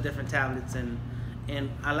bunch of different tablets, and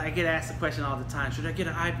I get asked the question all the time: should I get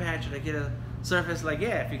an iPad? Should I get a Surface? Like,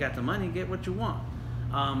 yeah, if you got the money, get what you want.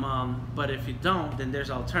 But if you don't, then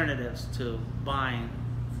there's alternatives to buying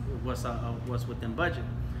what's within budget.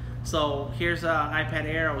 So here's an iPad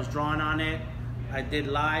Air. I was drawing on it. I did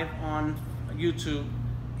live on YouTube,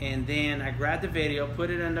 and then I grabbed the video, put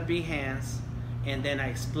it in the Behance, and then I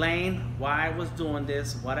explained why I was doing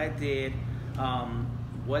this, what I did,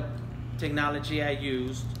 what technology I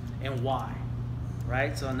used, and why.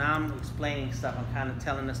 Right? So now I'm explaining stuff. I'm kind of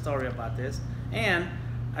telling the story about this, and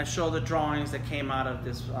I show the drawings that came out of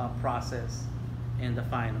this process in the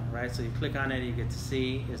final, right? So you click on it, you get to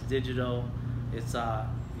see it's digital. It's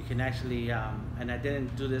you can actually, and I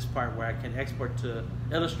didn't do this part where I can export to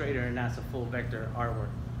Illustrator, and that's a full vector artwork.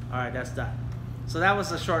 All right, that's done. So that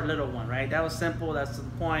was a short little one, right? That was simple. That's to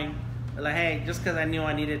the point. Like, hey, just because I knew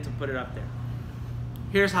I needed to put it up there.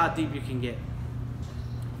 Here's how deep you can get.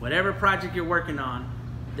 Whatever project you're working on,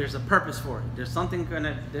 there's a purpose for it. There's something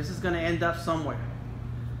this is gonna end up somewhere.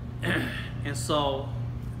 And so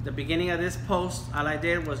the beginning of this post, all I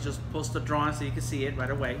did was just post a drawing so you can see it right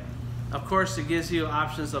away. Of course, it gives you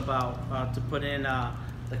options about to put in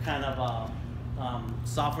the kind of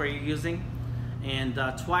software you're using. And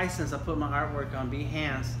twice since I put my artwork on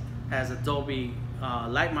Behance, has Adobe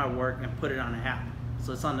like my work and put it on an app.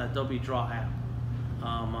 So it's on the Adobe Draw app.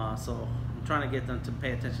 So I'm trying to get them to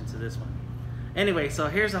pay attention to this one. Anyway, so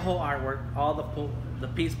here's the whole artwork, all the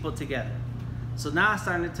piece put together. So now I'm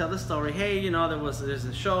starting to tell the story. Hey, you know, there's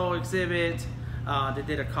a show exhibit. They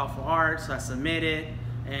did a call for art, so I submitted,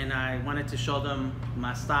 and I wanted to show them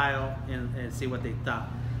my style and see what they thought.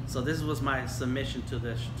 So this was my submission to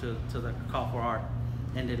the call for art,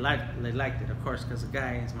 and they liked it, of course, because the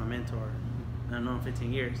guy is my mentor. I've known him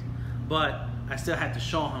 15 years, but I still had to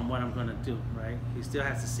show him what I'm gonna do, right? He still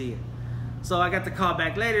has to see it. So I got the call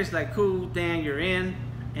back later. It's like, cool, Dan, you're in.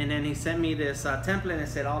 And then he sent me this template and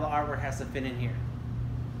said all the artwork has to fit in here.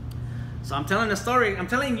 So I'm telling the story. I'm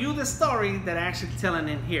telling you the story that I'm actually telling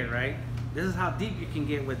in here, right? This is how deep you can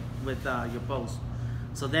get with your post.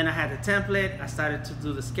 So then I had the template. I started to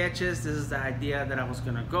do the sketches. This is the idea that I was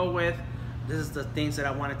gonna go with. This is the things that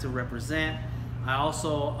I wanted to represent. I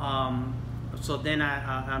also, so then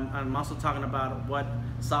I'm also talking about what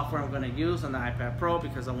software I'm gonna use on the iPad Pro,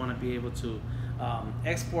 because I wanna be able to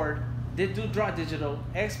export, draw digital,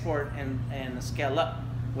 export, and scale up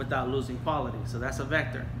without losing quality. So that's a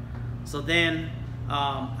vector. So then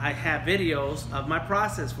I have videos of my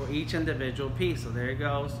process for each individual piece. So there it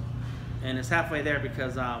goes. And it's halfway there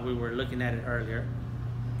because we were looking at it earlier.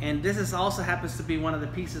 And this is also happens to be one of the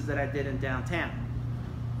pieces that I did in downtown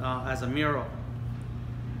as a mural.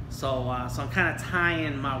 So, so I'm kind of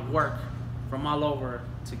tying my work from all over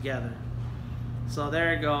together. So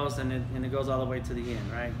there it goes, and it goes all the way to the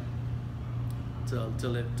end, right?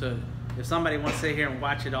 if somebody wants to sit here and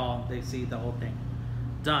watch it all, they see the whole thing.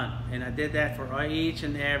 Done. And I did that for each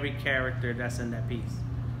and every character that's in that piece.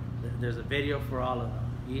 There's a video for all of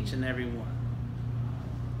them, each and every one.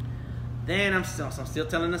 Then I'm still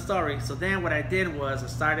telling the story. So then what I did was I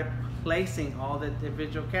started placing all the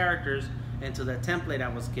individual characters into the template I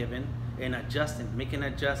was given and adjusting, making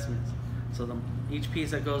adjustments. So each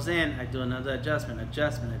piece that goes in, I do another adjustment,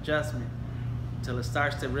 until it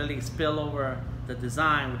starts to really spill over the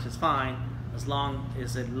design, which is fine as long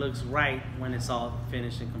as it looks right when it's all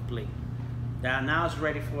finished and complete. Now it's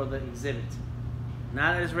ready for the exhibit.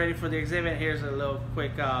 Now that it's ready for the exhibit, here's a little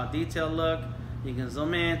quick detailed look. You can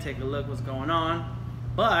zoom in, take a look what's going on.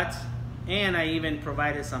 And I even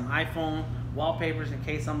provided some iPhone wallpapers in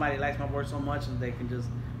case somebody likes my work so much and they can just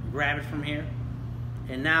grab it from here.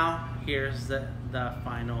 And now here's the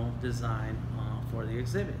final design for the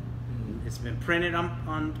exhibit. It's been printed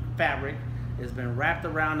on fabric. It's been wrapped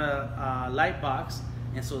around a light box,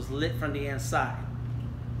 and so it's lit from the inside.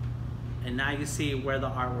 And now you see where the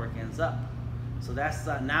artwork ends up. So that's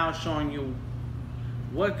now showing you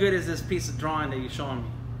what good is this piece of drawing that you're showing me.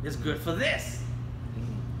 It's good for this.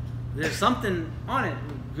 There's something on it.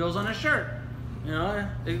 It goes on a shirt, you know,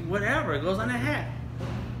 whatever. It goes on a hat.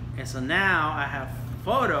 And so now I have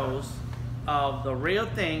photos of the real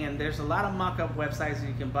thing, and there's a lot of mock-up websites that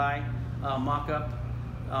you can buy, mock-up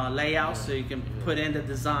layouts, so you can put in the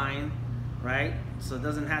design, right? So it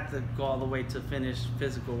doesn't have to go all the way to finished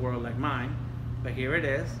physical world like mine, but here it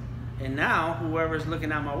is. And now whoever's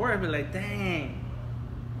looking at my work will be like, dang.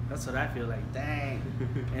 That's what I feel like, dang.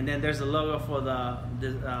 And then there's a logo for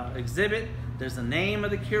the exhibit. There's the name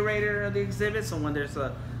of the curator of the exhibit, so when there's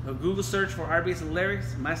a Google search for R-Beats and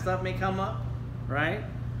lyrics, my stuff may come up, right?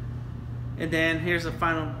 And then here's a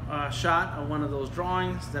final shot of one of those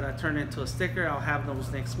drawings that I turned into a sticker. I'll have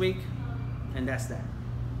those next week, and that's that.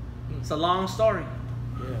 It's a long story.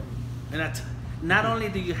 Yeah. And not only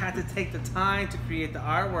do you have to take the time to create the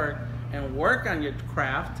artwork and work on your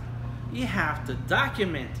craft, you have to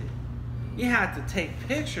document it. You have to take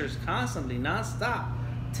pictures constantly, non-stop.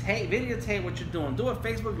 Videotape what you're doing. Do a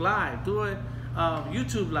Facebook Live. Do a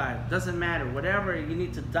YouTube Live. Doesn't matter. Whatever, you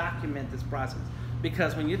need to document this process.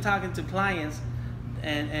 Because when you're talking to clients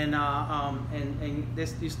and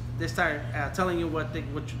they start telling you what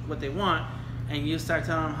they want, and you start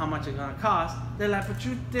telling them how much it's gonna cost, they're like, but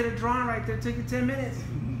you did a drawing right there, it took you 10 minutes.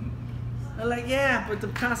 They're like, yeah, but the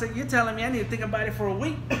concept you're telling me, I need to think about it for a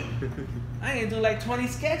week. I need to do like 20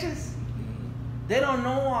 sketches. They don't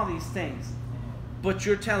know all these things, but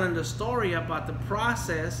you're telling the story about the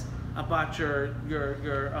process, about your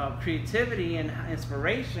creativity and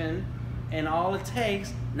inspiration, and all it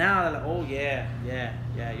takes. Now they're like, oh yeah,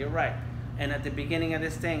 you're right. And at the beginning of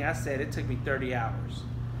this thing, I said it took me 30 hours.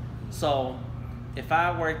 So if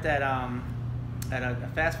I worked at a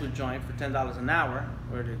fast food joint for $10 an hour,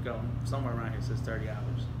 where did it go? Somewhere around here it says 30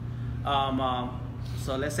 hours.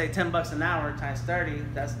 So let's say 10 bucks an hour times 30,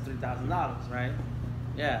 that's $3,000, right?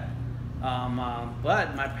 Yeah.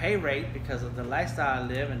 But my pay rate, because of the lifestyle I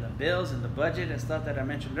live and the bills and the budget and stuff that I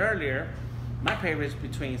mentioned earlier, my pay rate is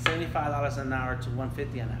between $75 an hour to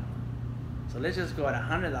 $150 an hour. So let's just go at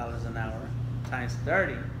 $100 an hour times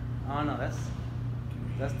 30. Oh no, that's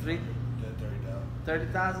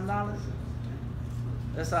 $30,000.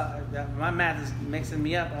 That's my math is mixing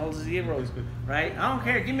me up. All zeros, right? I don't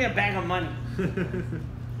care. Give me a bag of money,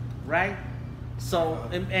 right? So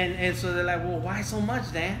and so they're like, well, why so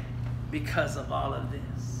much, Dan? Because of all of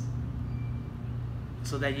this,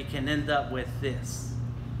 so that you can end up with this.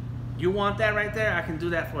 You want that right there? I can do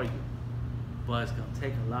that for you, but it's gonna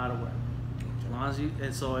take a lot of work. As long as you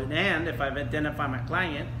and if I identify my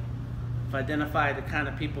client, if I identify the kind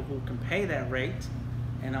of people who can pay that rate,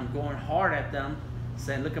 and I'm going hard at them,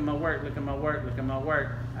 saying, look at my work, look at my work, look at my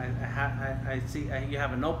work. I see you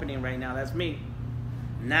have an opening right now. That's me.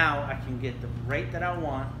 Now I can get the rate that I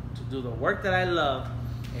want to do the work that I love,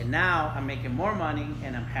 and now I'm making more money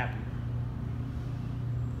and I'm happier.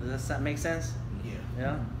 Does that make sense? Yeah.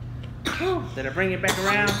 Yeah. Did I bring it back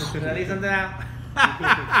around? Did I leave something out?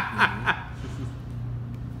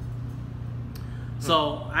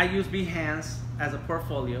 So I use Behance as a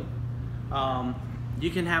portfolio. You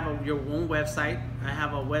can have your own website. I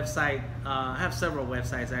have a website. I have several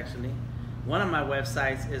websites actually. One of my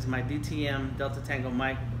websites is my DTM Delta Tango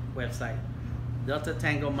Mike website,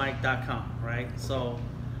 deltatangomike.com. Right. So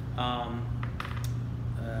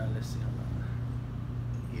let's see.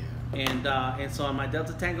 Yeah. And so on my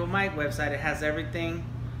Delta Tango Mike website, it has everything,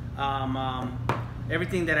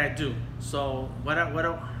 everything that I do. So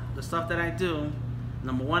the stuff that I do.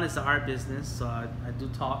 Number one is the art business. So I do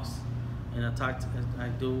talks. and I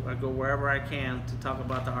go wherever I can to talk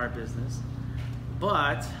about the art business.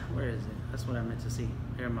 But where is it? That's what I meant to see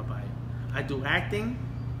here in my bio. I do acting.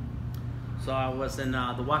 So I was in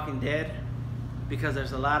The Walking Dead, because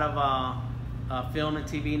there's a lot of film and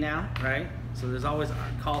TV now, right? So there's always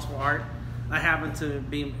calls for art. I happen to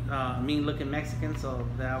be mean-looking Mexican, so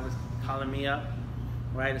they're always calling me up,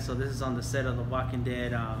 right? So this is on the set of The Walking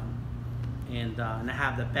Dead, and I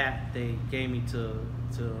have the bat they gave me to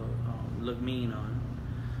look mean on.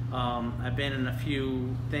 I've been in a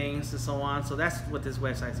few things and so on. So that's what this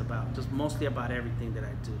website's about, just mostly about everything that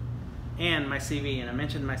I do. And my CV, and I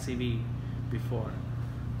mentioned my CV before.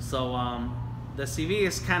 So the CV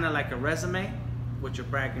is kind of like a resume with your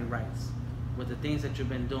bragging rights, with the things that you've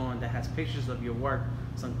been doing that has pictures of your work,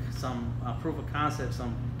 some proof of concept,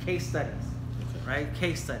 some case studies, right?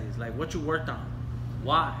 Case studies, like what you worked on,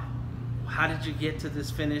 why, how did you get to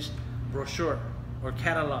this finished brochure or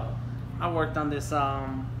catalog? I worked on this, what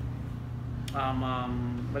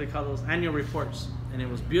do you call those, annual reports, and it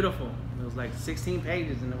was beautiful. It was like 16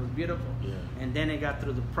 pages, and it was beautiful. Yeah. And then it got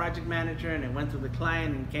through the project manager, and it went through the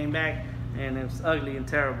client, and came back, and it was ugly and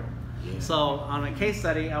terrible. Yeah. So on a case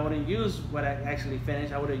study, I wouldn't use what I actually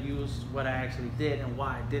finished. I would have used what I actually did and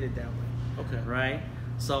why I did it that way. Okay. Right?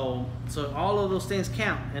 So all of those things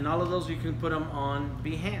count, and all of those you can put them on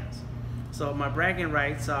Behance. So my bragging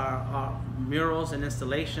rights are murals and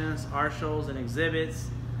installations, art shows and exhibits,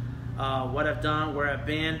 what I've done, where I've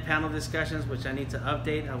been, panel discussions, which I need to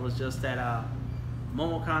update. I was just at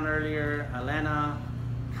MomoCon earlier, Atlanta,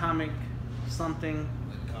 comic something.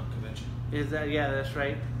 Comic convention. Is that, yeah, that's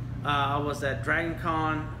right. I was at Dragon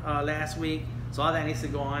Con last week, so all that needs to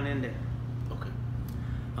go on in there. Okay.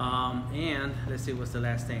 And let's see, what's the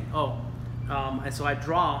last thing? Oh, and so I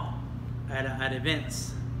draw at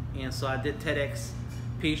events. And so I did TEDx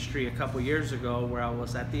Peachtree a couple years ago, where I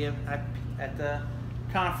was at the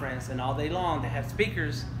conference, and all day long they had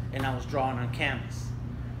speakers, and I was drawing on canvas,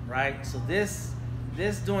 right? So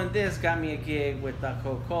doing this got me a gig with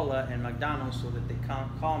Coca Cola and McDonalds, so that they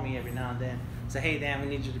call me every now and then, say, hey Dan, we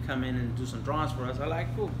need you to come in and do some drawings for us. I'm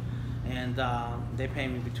like, cool. And they pay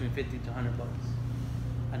me between $50 to $100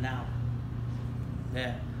 an hour.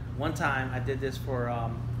 Yeah. One time I did this for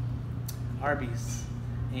Arby's.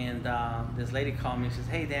 And this lady called me and she says,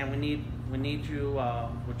 hey Dan, we need you,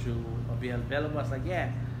 would you be available? I was like, yeah.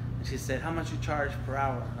 And she said, how much you charge per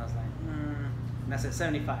hour? And I was like, and I said,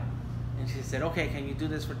 75. And she said, okay, can you do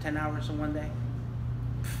this for 10 hours in one day?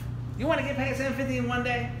 You want to get paid $750 in one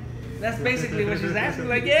day? That's basically what she's asking.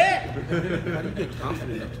 Like, yeah. How do you get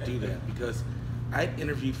confident enough to do that? Because I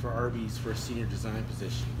interviewed for Arby's for a senior design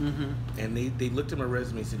position, and they looked at my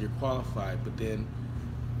resume and said, you're qualified, but then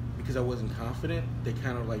because I wasn't confident, they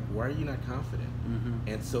kind of like, why are you not confident?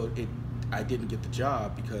 And so I didn't get the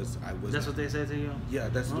job because I wasn't. That's what they said to you? Yeah,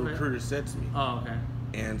 that's what the recruiter said to me. Oh, okay.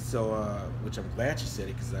 And so, which I'm glad she said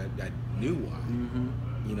it, because I knew why.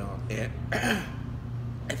 You know, and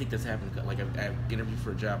I think that's happened. Like I interviewed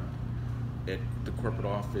for a job at the corporate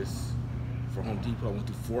office for Home Depot. I went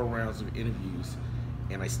through 4 rounds of interviews,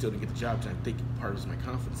 and I still didn't get the job. And I think part of it is my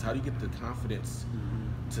confidence. How do you get the confidence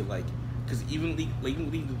to like? Because even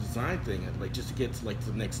leaving the design thing, like just to get to like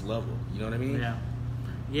the next level, you know what I mean? Yeah,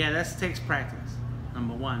 yeah, that takes practice.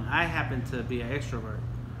 Number one, I happen to be an extrovert,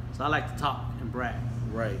 so I like to talk and brag.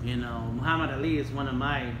 Right. You know, Muhammad Ali is one of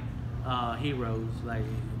my heroes. Like,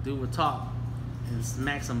 dude would talk and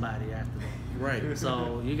smack somebody after that. Right.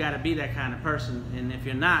 So you got to be that kind of person, and if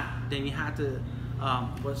you're not, then you have to.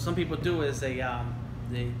 What some people do is they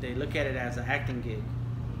look at it as an acting gig.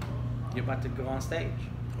 You're about to go on stage.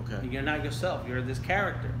 Okay. You're not yourself. You're this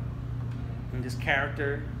character, and this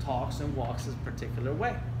character talks and walks a particular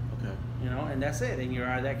way. Okay. You know, and that's it. And you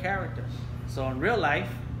are that character. So in real life,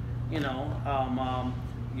 you know,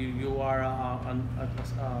 you are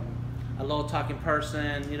a low talking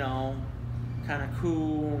person. You know, kind of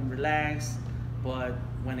cool and relaxed. But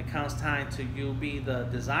when it comes time to you be the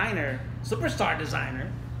designer, superstar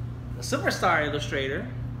designer, the superstar illustrator,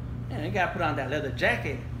 you gotta put on that leather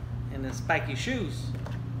jacket and the spiky shoes.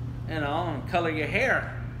 You know, and color your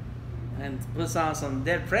hair, and puts on some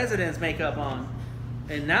dead president's makeup on,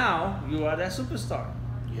 and now you are that superstar.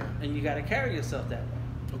 Yeah. And you got to carry yourself that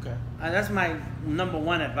way. Okay. And that's my number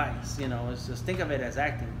one advice. You know, is just think of it as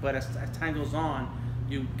acting. But as time goes on,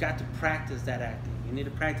 you got to practice that acting. You need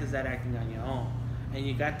to practice that acting on your own, and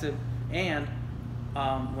you got to. And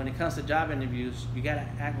when it comes to job interviews, you got to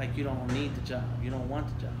act like you don't need the job. You don't want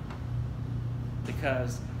the job,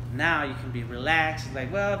 because now you can be relaxed.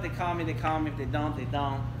 Like, well, if they call me, they call me. If they don't, they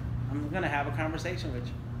don't. I'm gonna have a conversation with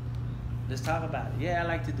you. Let's talk about it. Yeah, I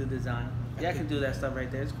like to do design. Yeah, I can do that stuff right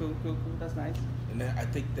there. It's cool. That's nice. And then I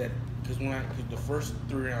think that because the first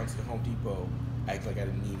 3 rounds at Home Depot, I acted like I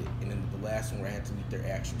didn't need it, and then the last one where I had to meet their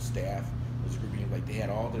actual staff was really like they had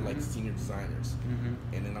all their like senior designers,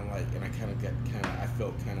 and then I'm like, and I I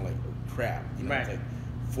felt kind of like crap, you know, Right. it's like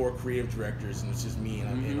 4 creative directors and it's just me and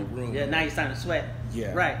I'm in a room. Yeah, now you're starting to sweat.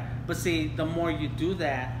 Yeah. Right. But see, the more you do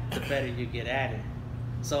that, the better you get at it.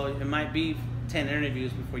 So it might be 10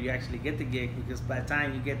 interviews before you actually get the gig, because by the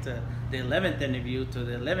time you get to the 11th interview, to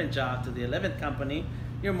the 11th job, to the 11th company,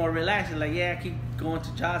 you're more relaxed. You're like, yeah, I keep going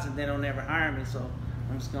to jobs and they don't ever hire me, so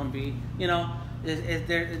I'm just gonna be, you know,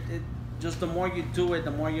 just the more you do it,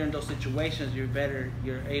 the more you're in those situations,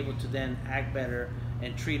 you're able to then act better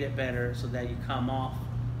and treat it better, so that you come off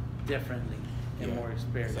differently and more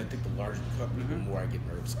experienced. I think the larger the company, the more I get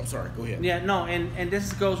nervous. I'm sorry, go ahead. Yeah, no, and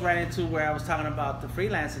this goes right into where I was talking about the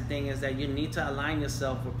freelancing thing, is that you need to align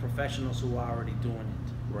yourself with professionals who are already doing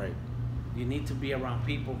it. Right. You need to be around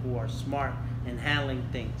people who are smart in handling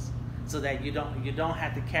things, so that you don't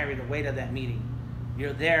have to carry the weight of that meeting.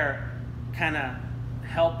 You're there kind of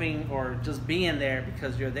helping or just being there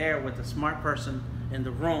because you're there with a smart person in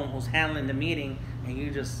the room who's handling the meeting, and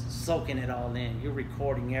you're just soaking it all in. You're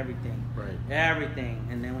recording everything. Right. Everything.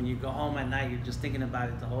 And then when you go home at night, you're just thinking about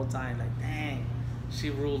it the whole time, like, dang,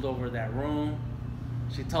 she ruled over that room.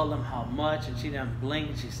 She told them how much, and she didn't blink,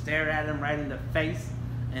 and she stared at them right in the face,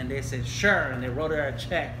 and they said, sure, and they wrote her a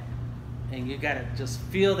check. And you gotta just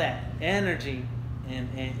feel that energy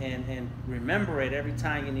and remember it every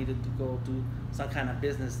time you needed to go do some kind of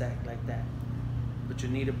business like that. But you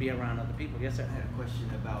need to be around other people. Yes, sir. I had a question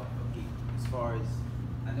about, okay, as far as,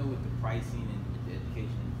 I know with the pricing and with the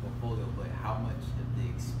education and portfolio, but how much of the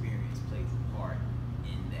experience plays a part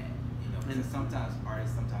in that? You know, because sometimes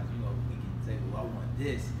artists, you know, we can say, well, I want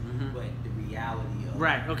this, but the reality of...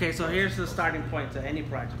 Right, okay, so here's the starting point to any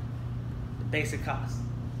project. The basic cost,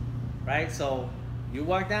 right? So you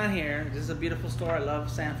walk down here, this is a beautiful store. I love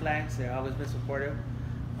Sand Flags. They've always been supportive.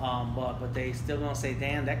 But they still gonna say,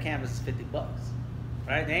 damn, that canvas is $50.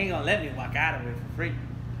 Right? They ain't gonna let me walk out of it for free.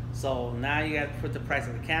 So now you gotta put the price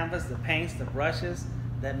of the canvas, the paints, the brushes.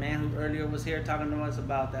 That man who earlier was here talking to us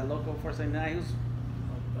about that local 479, he was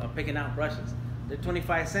picking out brushes. They're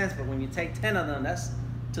 25 cents, but when you take 10 of them, that's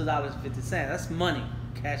 $2.50. That's money,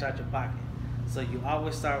 cash out your pocket. So you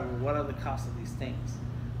always start with what are the costs of these things.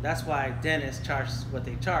 That's why dentists charge what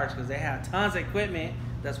they charge, because they have tons of equipment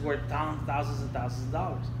that's worth thousands and thousands of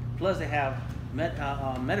dollars. Plus they have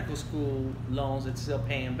medical school loans that's still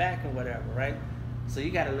paying back or whatever, right? So you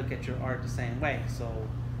got to look at your art the same way. So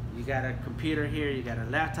you got a computer here, you got a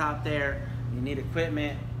laptop there, you need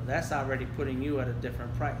equipment. Well, that's already putting you at a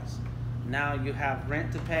different price. Now you have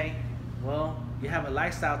rent to pay. Well, you have a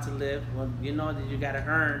lifestyle to live. Well, you know that you got to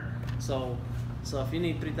earn. So if you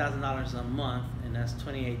need $3,000 a month, and that's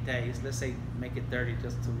 28 days, let's say make it 30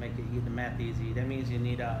 just to make it the math easy. That means you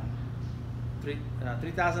need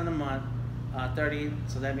 $3,000 a month, 30.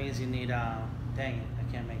 So that means you need dang it, I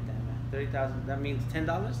can't make that math. 30,000. That means $10.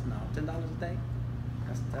 No, $10 a day.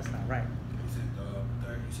 That's not right. You said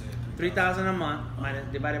 30. You said 3,000 a month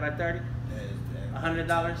divided by 30. $100.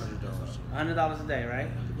 $100 a day, right?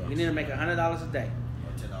 You need to make $100 a day.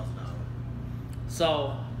 Or $10 an hour.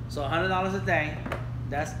 So $100 a day,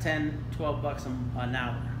 that's $10, $12 an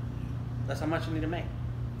hour. That's how much you need to make,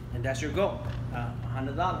 and that's your goal,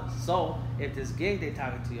 $100. So if this gig they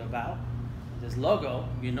talking to you about, this logo,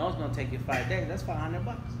 you know it's gonna take you 5 days. That's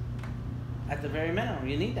 $500. At the very minimum,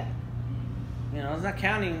 you need that. You know, it's not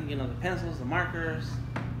counting, you know, the pencils, the markers,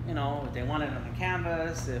 you know, if they want it on the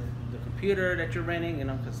canvas, if the computer that you're renting, you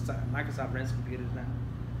know, because Microsoft rents computers now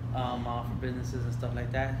for businesses and stuff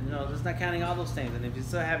like that. You know, it's not counting all those things. And if you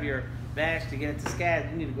still have your badge to get into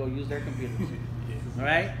SCAD, you need to go use their computers. All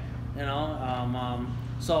right? You know,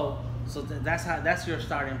 that's your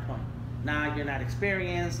starting point. Now you're not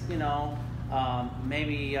experienced, you know,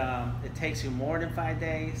 maybe it takes you more than 5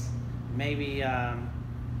 days. Maybe the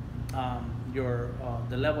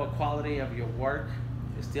level of quality of your work,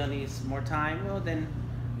 it still needs more time. Well, then,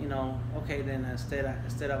 you know, okay, then instead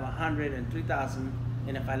of 100 and 3,000,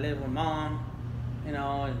 and if I live with mom, you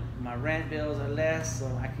know, and my rent bills are less, so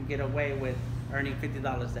I can get away with earning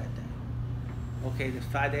 $50 that day. Okay, the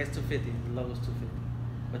 5 days, $250, the lowest $250.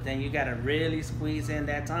 But then you gotta really squeeze in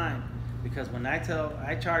that time, because when I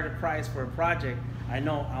charge a price for a project, I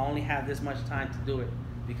know I only have this much time to do it,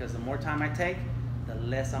 because the more time I take, the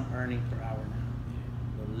less I'm earning per hour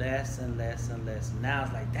now. The less and less and less. Now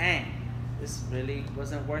it's like, dang, this really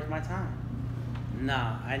wasn't worth my time.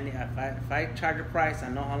 Nah, if I charge a price, I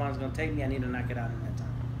know how long it's gonna take me, I need to knock it out in that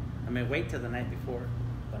time. I may wait till the night before,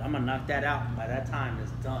 but I'm gonna knock that out. By that time,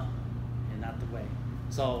 it's done. And and out the way.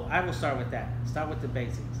 So I will start with that. Start with the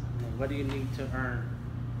basics. What do you need to earn?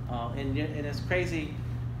 And it's crazy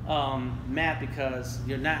math, because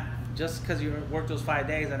you're not, just because you work those 5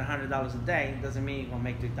 days at $100 a day doesn't mean you're gonna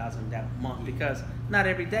make $3,000 that month, because not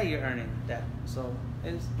every day you're earning that. So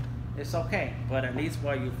it's okay. But at least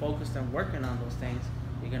while you're focused on working on those things,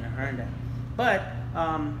 you're gonna earn that. But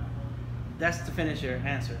that's to finish your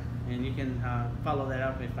answer, and you can follow that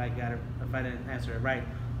up if I didn't answer it right.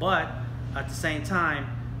 But at the same time,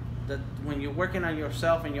 when you're working on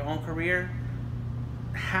yourself and your own career,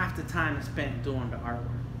 half the time is spent doing the artwork.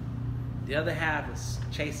 The other half is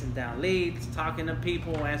chasing down leads, talking to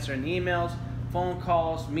people, answering emails, phone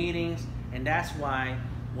calls, meetings, and that's why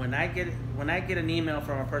when I get an email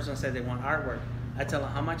from a person who says they want artwork, I tell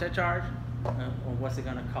them how much I charge or what's it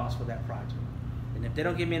going to cost for that project. And if they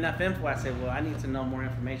don't give me enough info, I say, well, I need to know more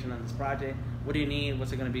information on this project. What do you need?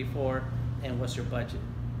 What's it going to be for? And what's your budget?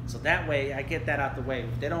 So that way, I get that out the way.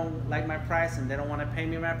 If they don't like my price and they don't want to pay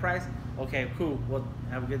me my price, okay, cool. Well,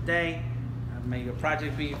 have a good day. May your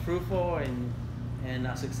project be fruitful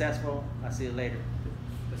and successful. I'll see you later.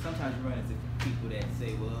 But sometimes you run into people that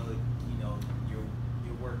say, well, you know, your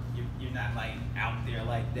work, you're not like out there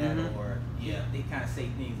like that, or they kind of say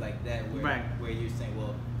things like that where you're saying,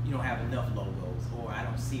 well, you don't have enough logos, or I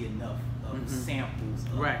don't see enough of samples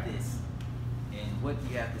of this. And what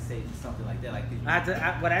do you have to say to something like that? Like,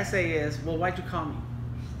 what I say is, well, why'd you call me?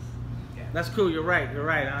 Yeah. That's cool. You're right.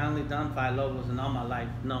 I only done 5 logos in all my life.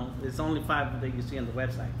 No, it's only 5 that you see on the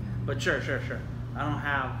website. But sure. I don't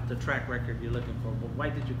have the track record you're looking for. But why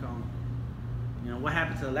did you call me? You know, what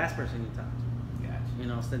happened to the last person you talked to? Gotcha. You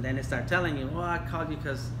know, so then they start telling you, well, I called you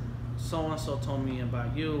because so and so told me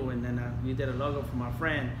about you, and then you did a logo for my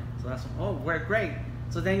friend. So that's, oh, we're great.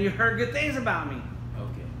 So then you heard good things about me.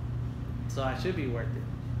 Okay. So I should be worth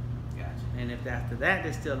it. Gotcha. And if after that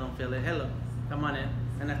they still don't feel it, hello, come on in.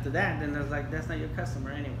 And after that, then there's like, that's not your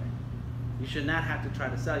customer anyway. You should not have to try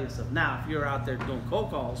to sell yourself. Now, if you're out there doing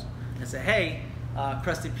cold calls and say, hey,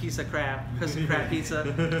 crusty crab pizza,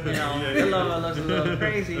 you know, your logo looks a little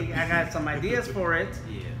crazy. I got some ideas for it.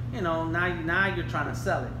 Yeah. You know, now you're trying to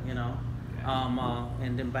sell it, you know.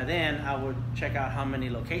 And then by then I would check out how many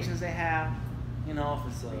locations they have, you know,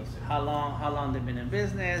 if it's how long they've been in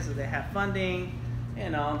business, do they have funding, you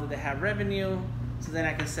know, do they have revenue. So then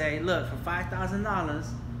I can say, look, for $5,000,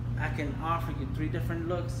 I can offer you 3 different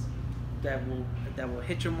looks that will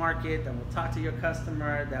hit your market, that will talk to your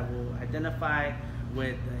customer, that will identify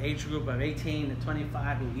with the age group of 18 to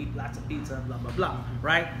 25 who eat lots of pizza, blah, blah, blah,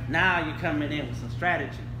 right? Now you're coming in with some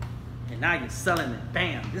strategy, and now you're selling it.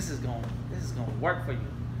 Bam, this is going to work for you.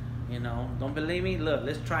 You know, don't believe me? Look,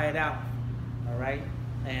 let's try it out, all right?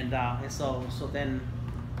 And so then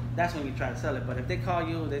that's when you try to sell it. But if they call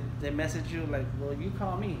you, they message you like, well, you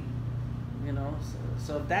call me, you know.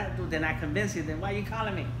 So then I convince you. Then why are you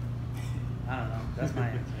calling me? I don't know. That's my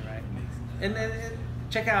answer, right? And then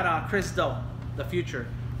check out Chris Doe, The Future,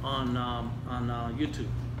 on YouTube.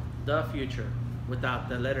 The Future, without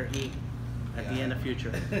the letter E at the end of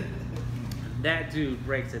future. That dude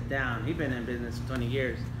breaks it down. He's been in business for 20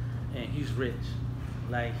 years, and he's rich.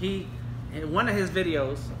 Like in one of his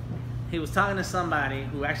videos, he was talking to somebody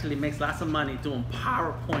who actually makes lots of money doing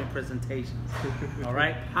PowerPoint presentations. All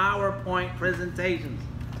right, PowerPoint presentations.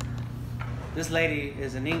 This lady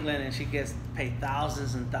is in England, and she gets paid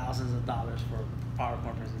thousands and thousands of dollars for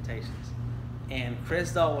PowerPoint presentations. And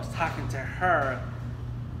Chris Doe was talking to her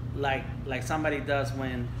like somebody does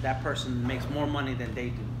when that person makes more money than they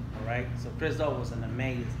do. All right. So Chris Doe was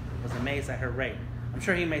amazed at her rate. I'm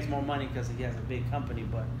sure he makes more money because he has a big company,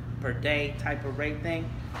 but per day type of rate thing.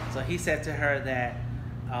 So he said to her that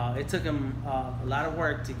it took him a lot of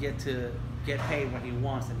work to get paid what he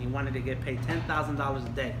wants, and he wanted to get paid $10,000 a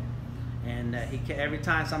day. And every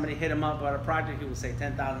time somebody hit him up about a project, he would say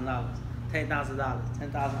 $10,000, $10,000,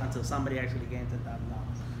 $10,000 until somebody actually gained $10,000.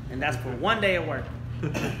 And that's for 1 day of work.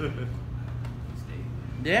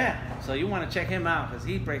 Yeah, so you want to check him out because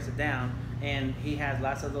he breaks it down, and he has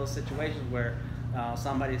lots of those situations where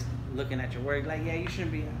somebody's looking at your work like, yeah, you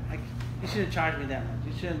shouldn't charge me that much.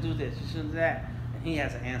 You shouldn't do this. You shouldn't do that. And he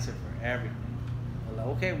has an answer for everything. We're like,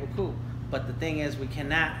 okay, well, cool. But the thing is, we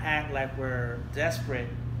cannot act like we're desperate,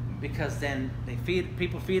 because then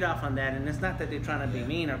people feed off on that, and it's not that they're trying to be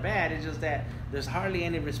mean or bad. It's just that there's hardly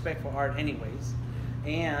any respect for art, anyways.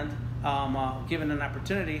 And given an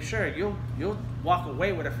opportunity, sure, you'll walk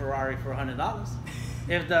away with a Ferrari for $100.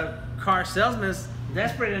 If the car salesman's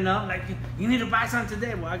desperate enough, like, you need to buy something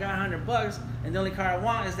today. Well, I got $100, and the only car I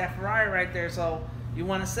want is that Ferrari right there. So you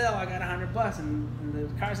want to sell? I got $100, and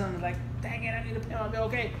the car salesman's like, dang it, I need to pay my bill.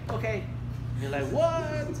 Okay. You're like,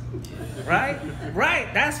 what? Right?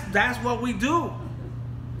 Right. That's what we do.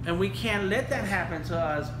 And we can't let that happen to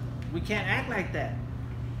us. We can't act like that.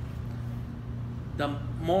 The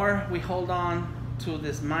more we hold on to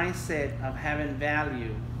this mindset of having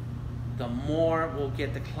value, the more we'll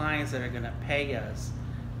get the clients that are going to pay us.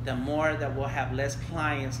 The more that we'll have less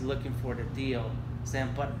clients looking for the deal. Saying,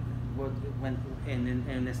 but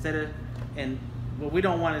and instead of, and what we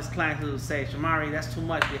don't want is clients who say, Shamari, that's too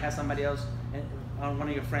much. You have somebody else, one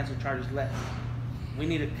of your friends who charges less. We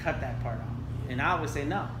need to cut that part out. And I always say,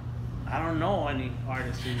 no, I don't know any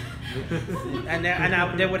artists who, and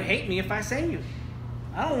they would hate me if I say you.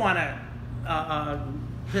 I don't want to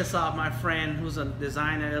piss off my friend who's a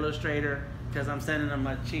designer, illustrator, because I'm sending them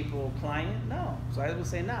a cheap little client. No. So I would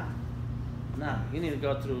say, nah, you need to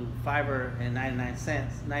go through Fiverr and 99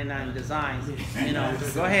 cents, 99 designs. You know,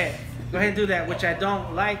 go ahead and do that, which I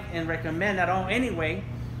don't like and recommend at all anyway.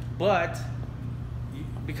 But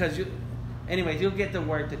because anyways, you'll get the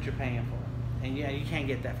work that you're paying for, and you can't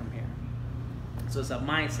get that from here. So it's a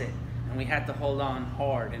mindset, and we have to hold on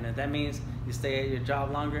hard. And if that means you stay at your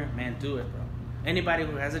job longer, man, do it, bro. Anybody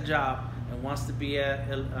who has a job and wants to be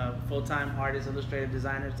a full-time artist, illustrator,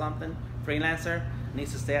 designer, something, freelancer,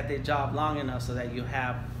 needs to stay at their job long enough so that you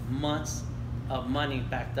have months of money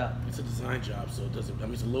backed up. It's a design job, so it doesn't. I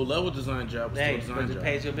mean, it's a low-level design job. But Hey, it's still a but design it job.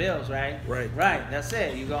 pays your bills, right? Right. That's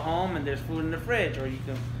it. You go home and there's food in the fridge, or you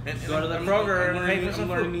can go to the I'm Kroger and pay for some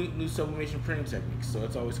I'm food. learning new sublimation printing techniques, so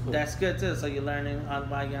it's always cool. That's good too. So you're learning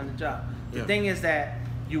while you're on the job. The Yeah. thing is that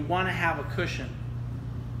you want to have a cushion,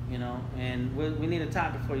 you know, and we need a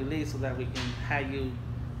time before you leave so that we can have you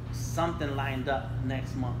something lined up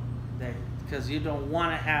next month. Because you don't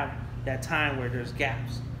want to have that time where there's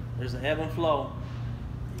gaps. There's an ebb and flow,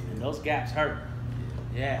 and those gaps hurt.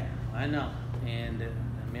 Yeah, I know. And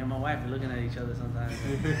me and my wife are looking at each other sometimes.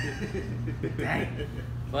 Dang.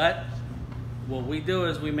 But what we do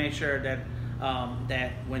is we make sure that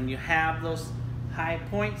that when you have those high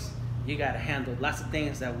points, you got to handle lots of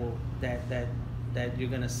things that you're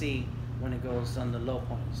gonna see when it goes on the low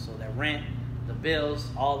points. So that rent, the bills,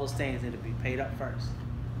 all those things need to be paid up first.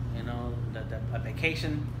 You know, a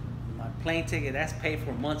vacation, my plane ticket, that's paid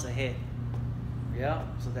for months ahead. Yeah,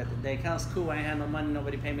 so that the day comes, cool, I ain't have no money,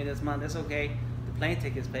 nobody paid me this month, that's okay. The plane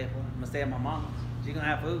ticket's paid for. I'm gonna stay at my mama's. She gonna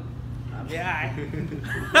have food. I'll be alright.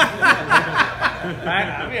 Right?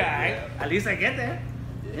 I'll be alright. At least I get there.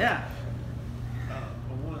 Yeah. I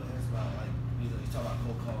want to ask about, like, you talk about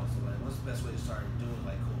cold calling. So, like, what's the best way to start doing,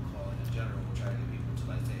 like, cold calling in general? We'll try to get people to,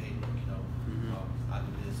 like, say, hey, look, I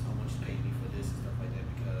do this. I want you to pay me for this and stuff like that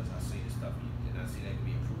because I see this stuff and I see that can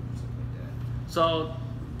be improved and stuff like that. So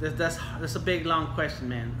that's a big long question,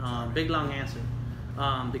 man. Big long answer,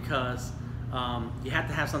 because you have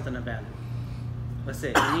to have something of value. That's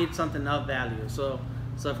it. You need something of value. So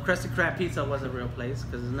if Krusty Krab Pizza was a real place,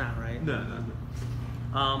 because it's not, right? No.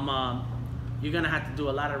 You're gonna have to do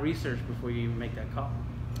a lot of research before you even make that call.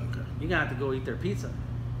 Okay. You're gonna have to go eat their pizza.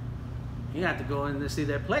 You have to go in to see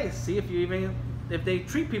their place, see if they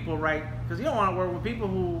treat people right, because you don't want to work with people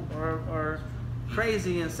who are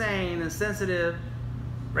crazy, insane, insensitive,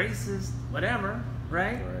 racist, whatever,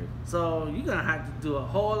 right? Right. So you're gonna have to do a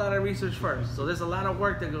whole lot of research first. So there's a lot of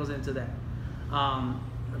work that goes into that. I'm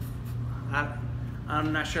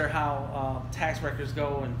not sure how tax records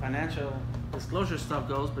go and financial disclosure stuff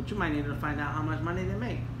goes, but you might need to find out how much money they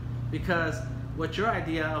make, because what your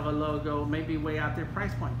idea of a logo may be way out their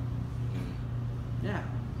price point. Yeah,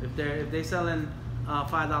 if they selling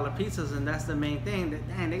 $5 pizzas and that's the main thing, that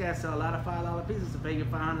dang, they gotta sell a lot of $5 pizzas to pay you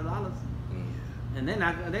 $500, and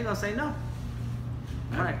they're gonna say no.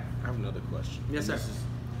 Right. I have another question. Yes, sir. This is,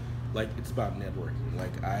 like, it's about networking.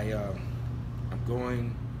 Like, I'm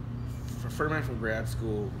going for a friend of mine from grad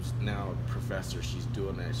school who's now a professor. She's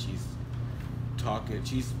doing that. She's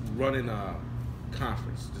running a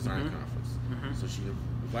conference, design conference. So she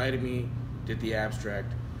invited me, did the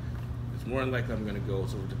abstract. It's more than likely I'm going to go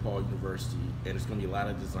to DePaul University, and it's going to be a lot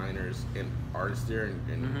of designers and artists there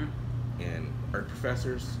and art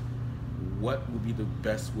professors. What would be the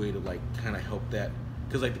best way to, like, kind of help that?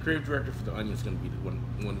 Because, like, the creative director for the Onion is going to be the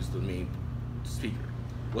one who's the main speaker.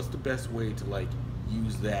 What's the best way to, like,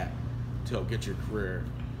 use that to help get your career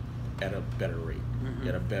at a better rate,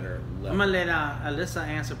 at a better level? I'm gonna let Alyssa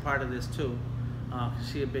answer part of this too,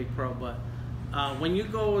 because she's a big pro. But when you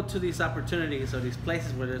go to these opportunities or these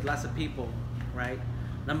places where there's lots of people, right?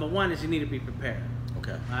 Number one is you need to be prepared.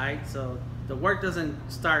 Okay. All right. So the work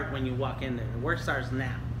doesn't start when you walk in there. The work starts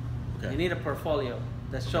now. Okay. You need a portfolio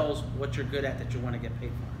that shows what you're good at that you want to get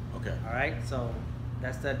paid for. Okay. All right. So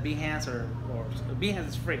that's that Behance or Behance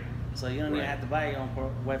is free. So you don't even have to buy your own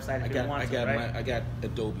website if you don't want to, right? I got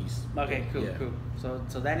Adobe's. Okay, cool, Yeah. cool.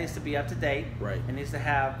 So that needs to be up to date. Right. It needs to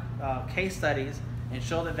have case studies and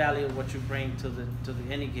show the value of what you bring to the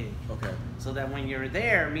any gig. Okay. So that when you're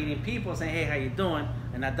there meeting people saying, hey, how you doing?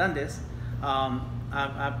 And I've done this.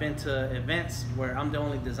 I've been to events where I'm the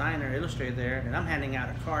only designer, illustrator there, and I'm handing out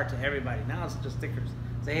a card to everybody. Now it's just stickers.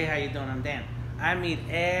 Say, hey, how you doing? I'm Dan. I meet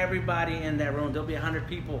everybody in that room. There'll be 100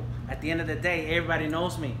 people. At the end of the day, everybody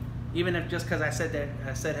knows me. Even if just because I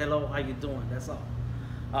said hello, how you doing? That's all.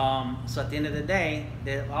 So at the end of the day,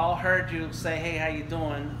 they all heard you say, hey, how you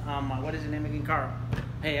doing? What is your name again? Carl.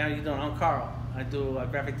 Hey, how you doing? I'm Carl. I do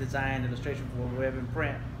graphic design, illustration for web and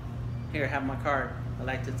print. Here, have my card. I'd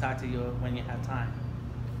like to talk to you when you have time.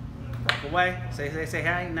 Walk away, say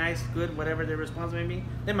hi, nice, good, whatever their response may be.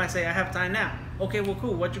 They might say, I have time now. Okay, well,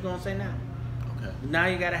 cool. What you gonna say now? Okay. Now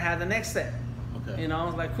you gotta have the next step. Okay. You know,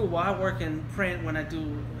 it's like, cool. Well, I work in print when I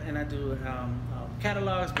do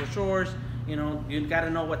catalogs, brochures. You know, you gotta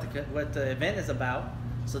know what the event is about,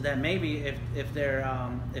 so that maybe if they're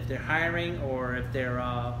hiring or if they're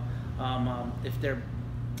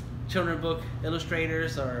children book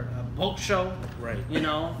illustrators or a book show, Right. you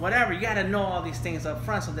know, whatever, you got to know all these things up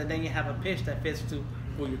front so that then you have a pitch that fits to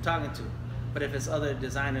who you're talking to. But if it's other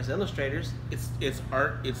designers, illustrators, It's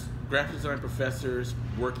art. It's graphic design professors,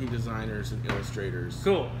 working designers, and illustrators.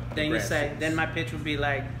 cool. Then you grad say, students. then my pitch would be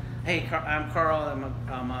like, hey, I'm Carl.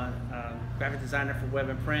 I'm a graphic designer for web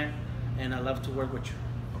and print, and I love to work with you.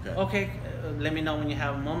 Okay. Okay, let me know when you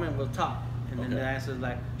have a moment. We'll talk. And then Okay. the answer is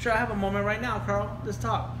like, sure, I have a moment right now, Carl. Let's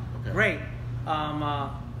talk. Okay. Great.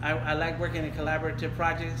 I like working in collaborative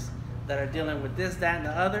projects that are dealing with this, that, and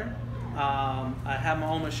the other. I have my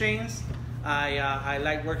own machines. I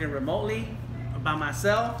like working remotely by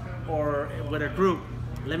myself or with a group.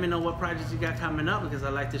 Let me know what projects you got coming up, because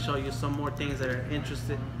I'd like to show you some more things that are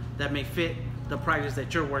interested, that may fit the projects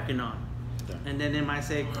that you're working on. Okay. And then they might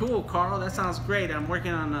say, cool, Carl, that sounds great. I'm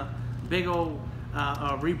working on a big old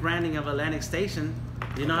rebranding of Atlantic Station.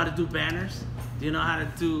 Do you know how to do banners? Do you know how to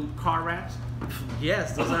do car wraps?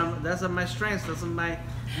 Yes, those are my strengths. Those are my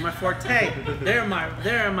forte. They're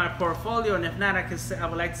in my portfolio. And if not, I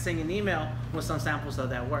would like to send you an email with some samples of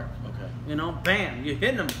that work. Okay. You know, bam, you're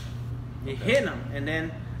hitting them. You're hitting them. And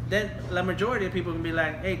then the majority of people can be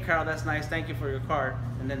like, hey, Carl, that's nice. Thank you for your card.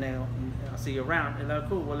 And then they'll see you around. And they're like,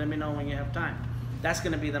 cool. Well, let me know when you have time. That's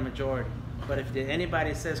going to be the majority. But if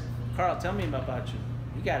anybody says, Carl, tell me about you,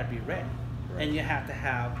 you got to be ready. Right. And you have to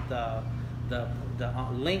have the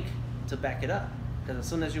link to back it up. Because as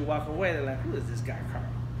soon as you walk away, they're like, who is this guy, Carl?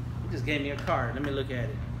 He just gave me a card. Let me look at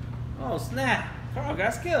it. Oh, snap. Carl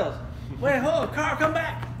got skills. Wait, hold on. Carl, come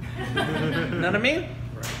back. You know what I mean?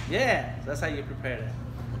 Right. Yeah. So that's how you prepare that.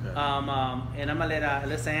 Okay. And I'm going to let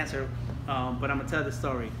Alyssa answer, but I'm going to tell the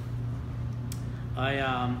story.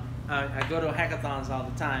 I go to hackathons all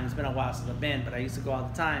the time. It's been a while since I've been, but I used to go all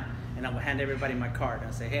the time, and I would hand everybody my card.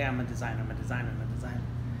 I'd say, hey, I'm a designer.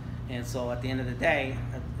 And so at the end of the day,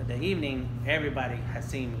 at the evening, everybody has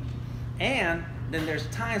seen me. And then there's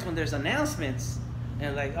times when there's announcements,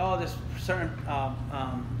 and like, oh, there's certain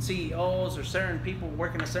CEOs or certain people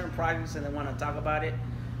working on certain projects, and they want to talk about it.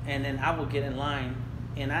 And then I will get in line,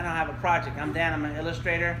 and I don't have a project. I'm Dan, I'm an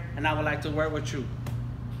illustrator, and I would like to work with you.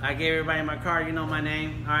 I gave everybody my card, you know my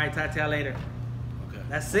name. All right, talk to y'all later. Okay.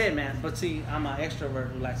 That's it, man. But see, I'm an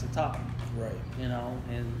extrovert who likes to talk, Right. you know,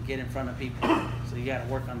 and get in front of people. So you got to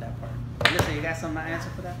work on that part. Listen, you got something to answer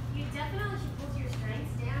for that? You definitely should pull to your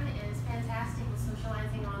strengths. Dan is fantastic with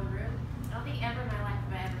socializing on the room. I don't think ever in my life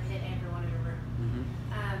have I ever hit everyone in a room.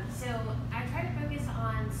 So I try to focus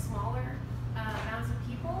on smaller amounts of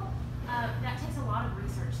people. That takes a lot of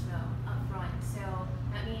research though up front. So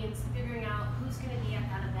that means figuring out who's going to be at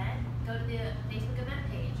that event. Go to the Facebook event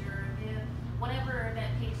page or the whatever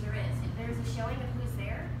event page there is. If there's a showing of who's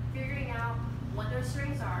there, figuring out what their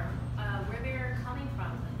strengths are, where they're coming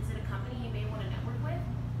from. Is it a company you may want to network with?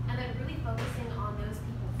 And then really focusing on those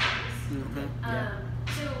people first.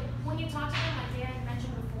 So when you talk to them, like Dan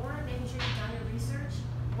mentioned before, making sure you've done your research.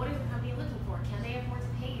 What is the company looking for? Can they afford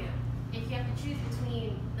to pay you? If you have to choose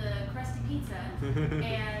between the crusty pizza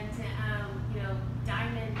and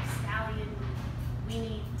diamond stallion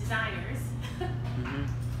weenie designers,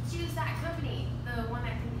 choose that company, the one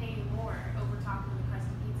that can pay you more over top of the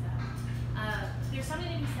crusty pizza. There's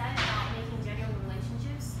something to be said about making genuine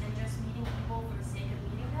relationships and just meeting people for the sake of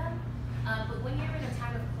meeting them. But when you're in a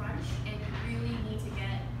time of crunch and you really need to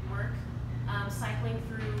get work, cycling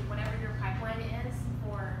through whatever your pipeline is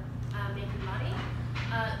for making money,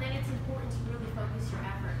 then it's important to really focus your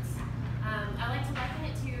efforts. I like to liken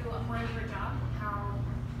it to applying for a job, how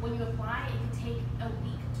when you apply, it can take a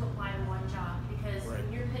week to apply to one job because Right. when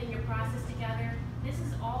you're putting your process together, this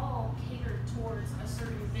is all catered towards a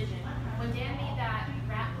certain vision. When Dan made that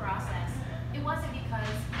rap process, it wasn't because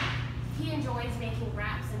he enjoys making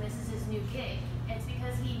raps and this is his new gig. It's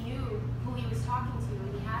because he knew who he was talking to and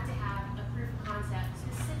he had to have a proof of concept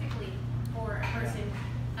specifically for a person,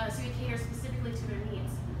 so he caters specifically to their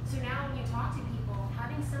needs. So now when you talk to people,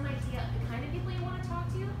 having some idea of the kind of people you want to talk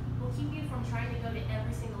to will keep you from trying to go to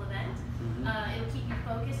every single event. It'll keep you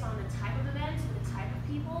focused on the type of events or the type of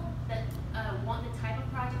people that want the type of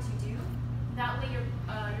projects you do. That way your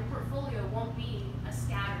portfolio won't be a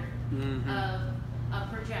scatter of a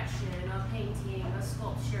projection, a painting, a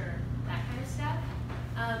sculpture, that kind of stuff.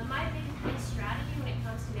 My biggest strategy when it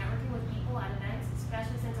comes to networking with people at events,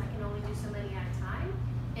 especially since I can only do so many at a time,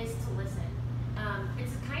 is to listen.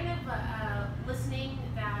 It's kind of listening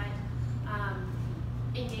that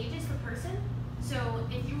engages the person. So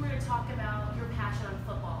if you were to talk about your passion on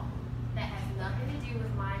football, that has nothing to do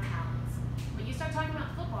with my talents. When you start talking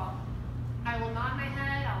about football, I will nod my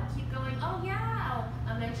head, I'll keep going, oh yeah,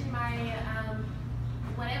 I'll mention my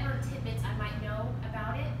whatever tidbits I might know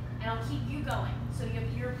about it, and I'll keep you going. So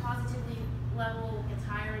your positivity level gets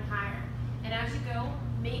higher and higher. And as you go,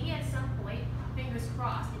 maybe at some point, fingers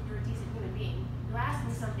crossed, if you're a decent human being, you'll ask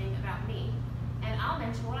me something about me, and I'll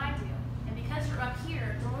mention what I do. And because you're up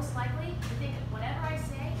here, you're most likely to think whatever I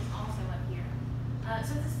say is also up here.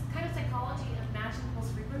 So it's this kind of psychology of matching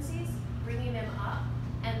people's frequencies, bringing them up,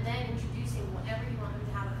 and then introducing whatever you want them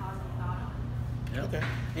to have a positive thought on. Okay.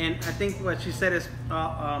 And I think what she said is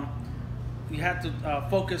you have to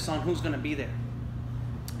focus on who's going to be there.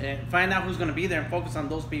 And find out who's going to be there and focus on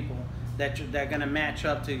those people that are going to match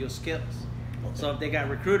up to your skills. Okay. So if they got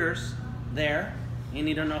recruiters there, you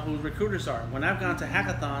need to know who recruiters are. When I've gone to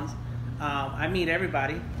hackathons, I meet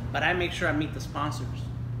everybody, but I make sure I meet the sponsors.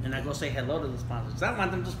 And I go say hello to the sponsors. I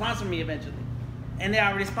want them to sponsor me eventually. And they're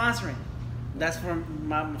already sponsoring. That's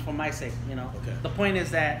for my sake, you know. Okay. The point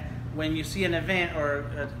is that when you see an event or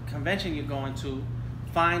a convention you're going to,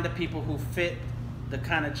 find the people who fit the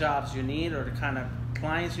kind of jobs you need or the kind of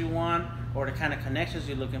clients you want or the kind of connections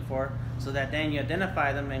you're looking for, so that then you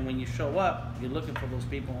identify them, and when you show up, you're looking for those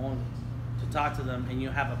people only to talk to them, and you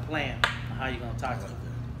have a plan on how you're going to talk to them.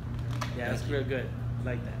 Yeah, that's real good. I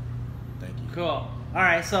like that. Thank you. Cool. All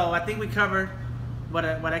right, so I think we covered what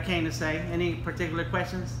I came to say. Any particular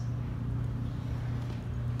questions?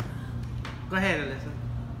 Go ahead, Alyssa.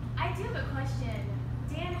 I do have a question.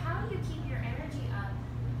 Dan, how do you keep your energy up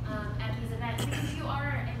at these events? Because you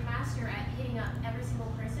are a master at hitting up every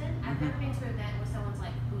single person. I've never been to an event where someone's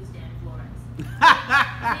like, who's Dan Flores?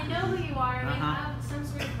 They know who you are. They have some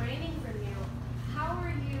sort of branding from you. How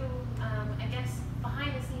are you, I guess,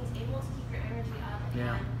 behind the scenes, able to keep your energy up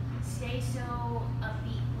and stay so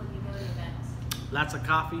upbeat when you go to events? Lots of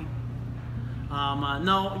coffee.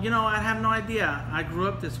 No, you know, I have no idea. I grew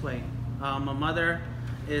up this way. My mother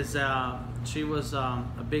is, she was a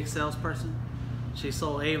big salesperson. She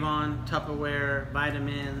sold Avon, Tupperware,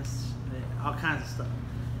 vitamins, all kinds of stuff.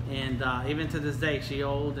 And even to this day, she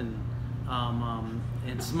old and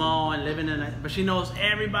small and living in but she knows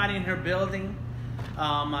everybody in her building.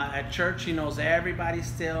 At church, she knows everybody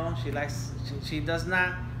still. She does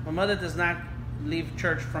not, my mother does not leave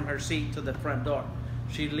church from her seat to the front door.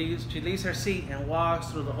 She leaves her seat and walks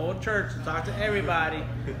through the whole church to talk to everybody,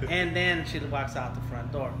 and then she walks out the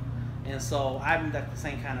front door. And so I'm the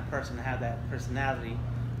same kind of person to have that personality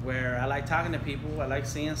where I like talking to people, I like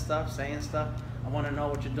seeing stuff, saying stuff. I want to know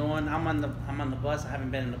what you're doing. I'm on the bus. I haven't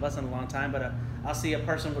been in the bus in a long time, but I'll see a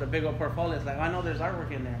person with a big old portfolio. It's like, oh, I know there's artwork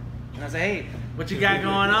in there, and I say, hey, what you got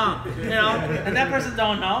going on? You know, and that person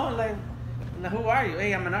don't know. Like, who are you?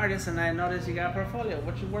 Hey, I'm an artist, and I noticed you got a portfolio.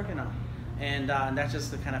 What you working on? And that's just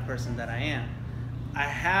the kind of person that I am. I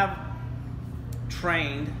have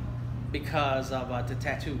trained because of the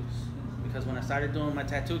tattoos. Because when I started doing my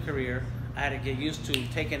tattoo career, I had to get used to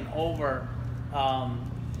taking over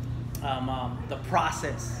the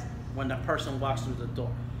process when the person walks through the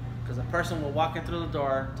door. Because a person will walk in through the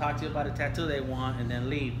door, talk to you about a tattoo they want, and then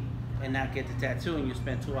leave and not get the tattoo, and you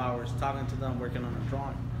spend 2 hours talking to them, working on a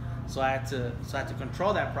drawing. So I had to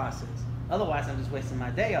control that process. Otherwise, I'm just wasting my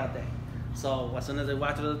day all day. So as soon as they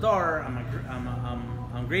walk through the door,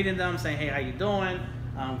 I'm greeting them, saying, hey, how you doing?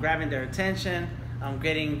 I'm grabbing their attention. I'm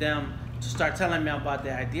getting them to start telling me about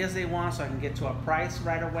the ideas they want, so I can get to a price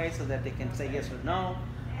right away so that they can say yes or no.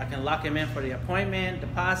 I can lock them in for the appointment,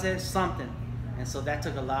 deposit, something. And so that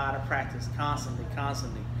took a lot of practice, constantly.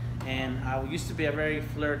 And I used to be a very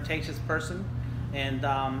flirtatious person, and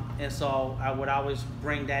so I would always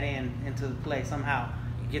bring that into the play somehow.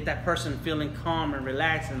 get that person feeling calm and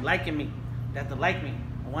relaxed and liking me. They have to like me.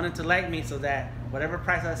 I want them to like me so that whatever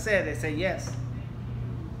price I said, they say yes.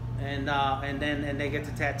 And then they get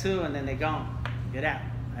the tattoo and then they gone. Get out.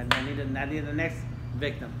 I need the next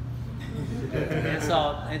victim. and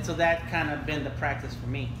so that kind of been the practice for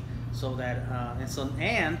me. So that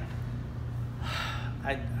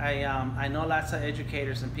I know lots of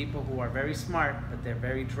educators and people who are very smart, but they're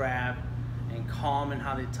very drab and calm in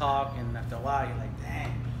how they talk, and after a while you're like,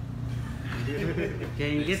 dang.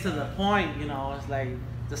 Can you get to the point, you know, it's like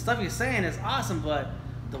the stuff you're saying is awesome, but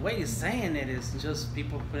the way you're saying it is just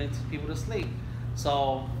putting people to sleep.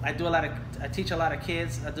 So I teach a lot of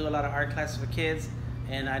kids, I do a lot of art classes for kids,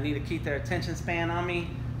 and I need to keep their attention span on me,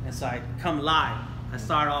 and so I come live. I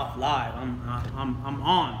start off live. I'm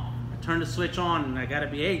on. I turn the switch on, and I gotta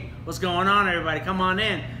be, hey, what's going on, everybody? Come on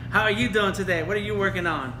in. How are you doing today? What are you working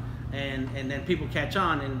on? And then people catch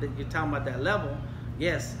on, and you're talking about that level.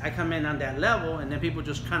 Yes, I come in on that level, and then people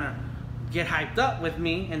just kind of get hyped up with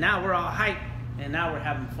me, and now we're all hyped, and now we're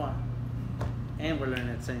having fun, and we're learning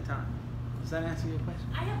at the same time. Does that answer your question?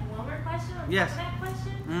 I have one more question on Yes. top of that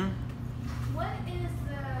question. Mm-hmm. What is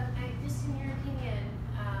just in your opinion,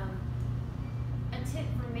 a tip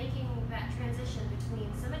for making that transition between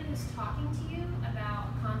somebody who's talking to you about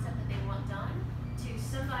a concept that they want done to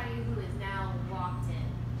somebody who is now locked in?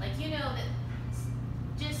 Like, you know, that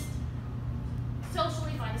just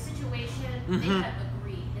socially by the situation, they have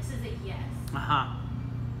agreed. This is a yes. Uh-huh.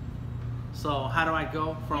 So how do I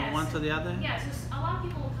go from one to the other? Yeah, so a lot of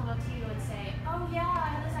people will come up to you and say, oh yeah,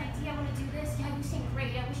 I have this idea, I want to do this. Yeah, you seem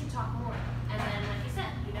great. Yeah, we should talk more. And then, like you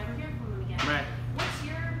said, you never hear from them again. Right. What's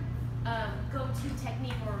your go-to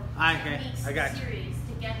technique or techniques I got you. series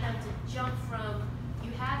to get them to jump from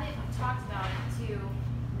you have it, we talked about it, to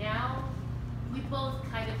now we both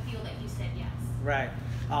kind of feel that you said yes? Right.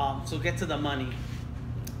 So get to the money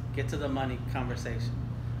conversation.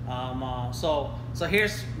 So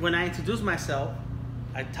here's when I introduce myself,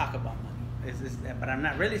 I talk about money. But I'm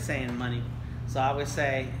not really saying money. So I would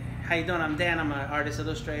say, how you doing? I'm Dan. I'm an artist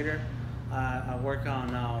illustrator. I work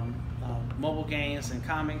on mobile games and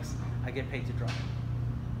comics. I get paid to draw.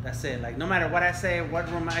 That's it. Like no matter what I say, what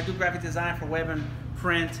room I do graphic design for web and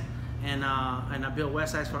print, and I build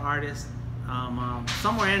websites for artists.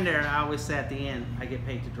 Somewhere in there, I always say at the end, I get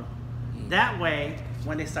paid to draw. That way,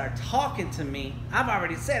 when they start talking to me, I've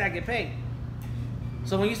already said I get paid.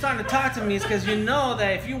 So when you start to talk to me, it's because you know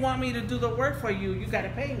that if you want me to do the work for you, you got to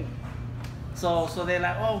pay me. So they're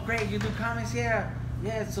like, oh, great, you do comics? Yeah.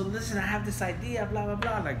 So listen, I have this idea, blah, blah,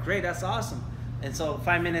 blah. I'm like, great, that's awesome. And so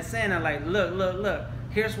 5 minutes in, I'm like, look,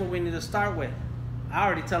 here's what we need to start with. I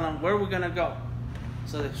already tell them where we're going to go.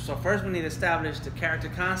 So first we need to establish the character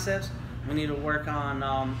concepts. We need to work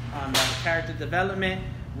on character development.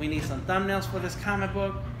 We need some thumbnails for this comic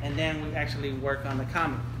book, and then we actually work on the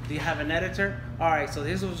comic. Do you have an editor? All right, so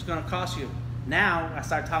this is what it's going to cost you. Now I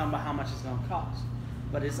start talking about how much it's going to cost.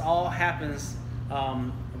 But it all happens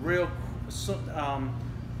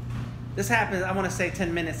this happens, I want to say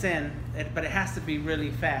 10 minutes in, but it has to be really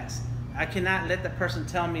fast. I cannot let the person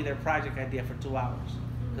tell me their project idea for 2 hours,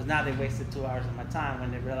 because now they wasted 2 hours of my time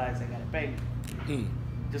when they realize they got to pay me.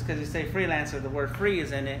 Just because you say freelancer, the word free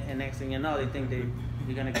is in it, and next thing you know, they think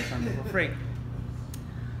you're going to get something for free.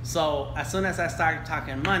 So as soon as I start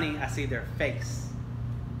talking money, I see their face.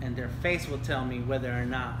 And their face will tell me whether or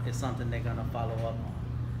not it's something they're going to follow up on.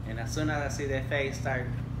 And as soon as I see their face start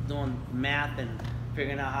doing math and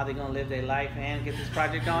figuring out how they're going to live their life and get this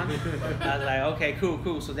project on, I was like, okay,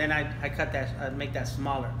 cool. So then I cut that, I make that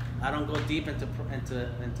smaller. I don't go deep into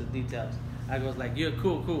details. I goes like, you're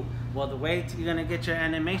cool. Well, the way you're gonna get your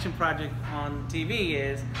animation project on TV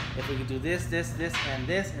is if we can do this, and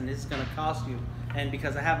this, and this is gonna cost you. And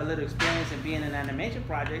because I have a little experience in being an animation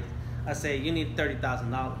project, I say you need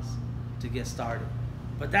 $30,000 to get started.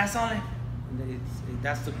 But that's only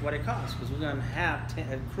what it costs, because we're gonna have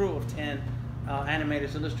a crew of 10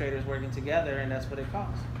 animators, illustrators working together, and that's what it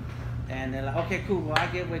costs. And they're like, okay, cool. Well, I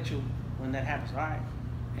get with you when that happens. All right.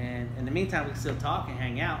 And in the meantime, we can still talk and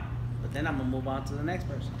hang out. But then I'm gonna move on to the next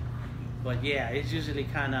person. But yeah, it's usually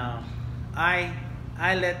kind of I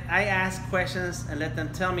ask questions and let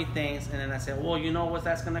them tell me things, and then I say, well, you know what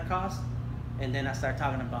that's gonna cost? And then I start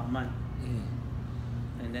talking about money.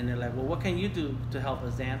 And then they're like, well, what can you do to help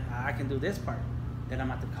us, Dan? I can do this part. Then I'm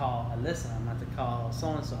about to call Alyssa. I'm about to call so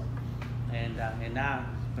and so. And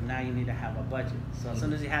now you need to have a budget. So as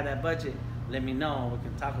soon as you have that budget, let me know. We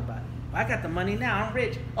can talk about it. I got the money now. I'm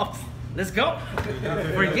rich. Oh, let's go.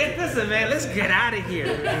 Forget this, man. Let's get out of here.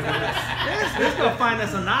 Let's go find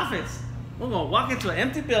us an office. We're going to walk into an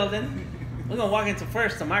empty building. We're going to walk into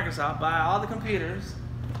first to Microsoft, buy all the computers,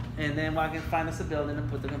 and then I can find us a building and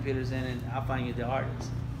put the computers in, and I'll find you the artists.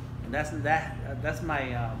 And that's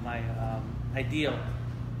my ideal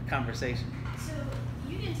conversation. So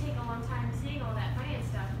you didn't take a long time seeing all that finance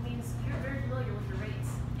stuff. It means you're very familiar with your rates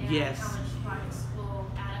and Yes. how much projects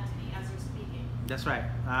will add up to be as you're speaking. That's right.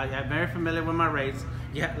 I'm very familiar with my rates.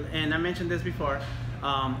 Yeah, and I mentioned this before.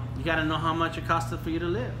 You got to know how much it costs for you to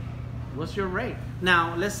live. What's your rate?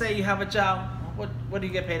 Now, let's say you have a job. What do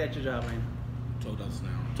you get paid at your job right now? $12 an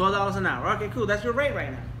hour. $12 an hour. Okay, cool. That's your rate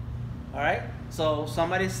right now. All right. So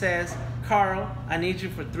somebody says, Carl, I need you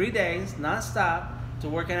for 3 days, nonstop, to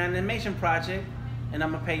work on an animation project, and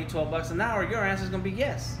I'm gonna pay you $12 an hour. Your answer is gonna be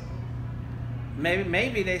yes.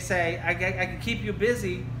 Maybe they say I can keep you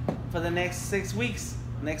busy for the next 6 weeks,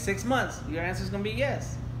 next 6 months. Your answer is gonna be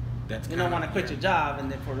yes. That's You don't want to quit your job and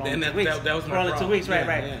then for only 2 weeks. That was my for only 2 problem. weeks, right, Yeah,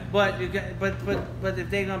 right. yeah. But you get, but if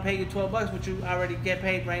they're gonna pay you $12, which you already get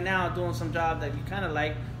paid right now, doing some job that you kind of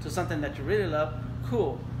like to something that you really love,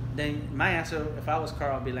 cool. Then my answer, if I was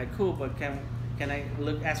Carl, I'd be like, cool, but can I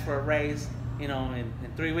ask for a raise, in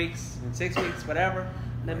 3 weeks, in 6 weeks, whatever?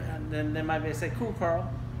 Then they might be say, cool, Carl,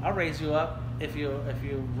 I'll raise you up if you're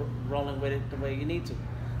rolling with it the way you need to.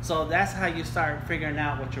 So that's how you start figuring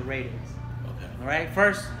out what your rate is. Okay. All right.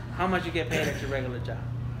 First, how much you get paid at your regular job?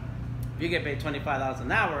 If you get paid $25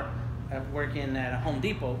 an hour working at a Home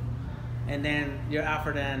Depot, and then you're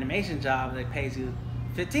offered an animation job that pays you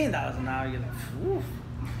 $15 an hour, you're like, oof.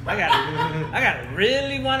 I gotta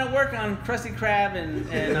really want to work on Krusty Krab and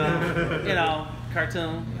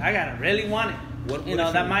cartoon. I gotta really want it.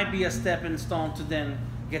 That might be a stepping stone to then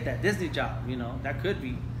get that Disney job. That could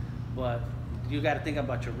be, but you got to think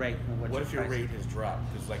about your rate and What if your rate has dropped?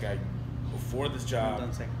 Because before this job,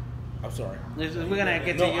 I'm sorry. We're gonna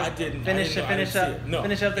get no, to you. I didn't. Finish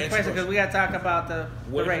up the question because we gotta talk about the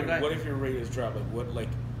rate. What if your rate has dropped?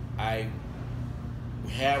 I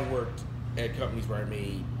have worked at companies where I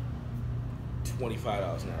made $25 an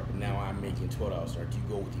hour, but now I'm making $12 an hour. Do you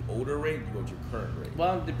go with the older rate? Or do you go with your current rate?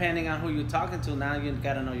 Well, depending on who you're talking to, now you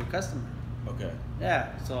gotta know your customer. Okay.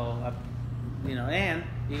 Yeah. So, and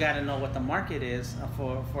you gotta know what the market is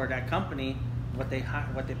for that company, what they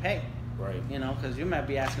pay. Right. Because you might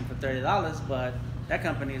be asking for $30, but that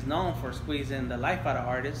company is known for squeezing the life out of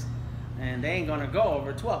artists, and they ain't gonna go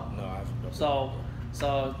over 12. No,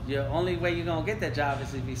 So the only way you're gonna get that job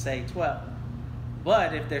is if you say 12.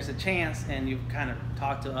 But if there's a chance and you kind of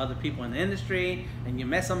talk to other people in the industry and you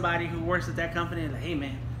met somebody who works at that company and like, hey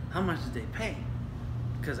man, how much did they pay?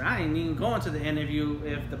 Because I ain't even going to the interview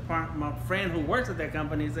if my friend who works at that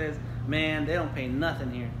company says, man, they don't pay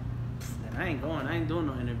nothing here. Then I ain't going. I ain't doing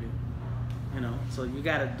no interview. So you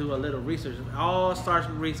got to do a little research. It all starts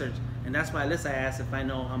with research, and that's why Alyssa asked if I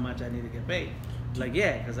know how much I need to get paid. Like,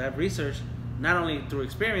 yeah, because I've researched not only through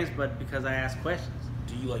experience, but because I ask questions.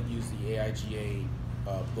 Do you use the AIGA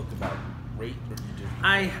book about rate, or do you just?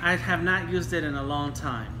 I have not used it in a long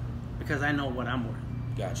time because I know what I'm worth.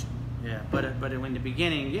 Gotcha. Yeah, but in the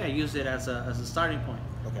beginning, yeah, use it as a starting point.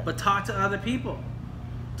 Okay. But talk to other people.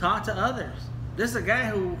 Talk to others. There's a guy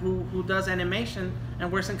who does animation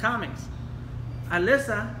and works in comics.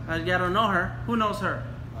 Alyssa, y'all don't know her. Who knows her?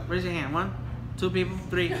 Raise your hand. 1, 2 people,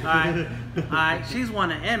 3. All right. All right. She's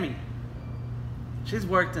won an Emmy. She's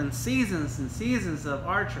worked in seasons and seasons of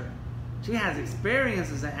Archer. She has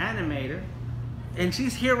experience as an animator, and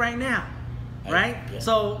she's here right now, right? Yeah.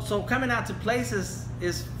 So coming out to places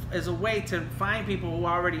is a way to find people who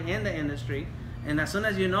are already in the industry, and as soon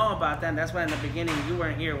as you know about that, that's why in the beginning you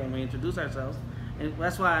weren't here when we introduced ourselves, and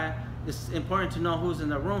that's why it's important to know who's in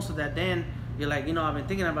the room so that then you're like, I've been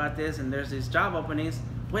thinking about this, and there's these job openings.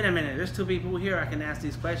 Wait a minute, there's 2 people here. I can ask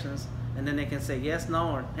these questions, and then they can say yes,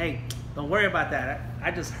 no, or hey, don't worry about that.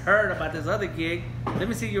 I just heard about this other gig. Let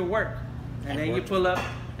me see your work, and then you pull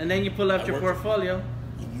up your portfolio.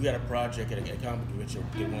 You got a project at a comic convention,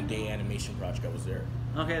 did 1-day animation project. I was there.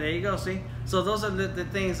 Okay, there you go. See, so those are the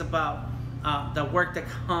things about the work that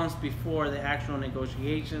comes before the actual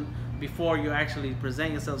negotiation, before you actually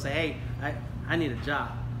present yourself. Say, hey, I need a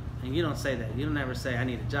job. And you don't say that. You don't ever say I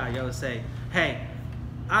need a job. You always say, hey,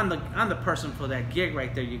 I'm the person for that gig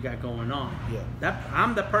right there you got going on. Yeah.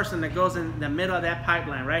 I'm the person that goes in the middle of that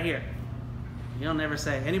pipeline right here. You don't ever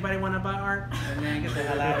say, anybody want to buy art? And then get the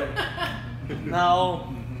hell out of here. No.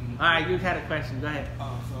 All right, you had a question. Go ahead. So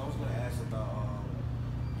I was going to ask about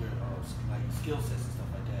your skill sets and stuff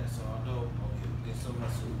like that. So I know there's some of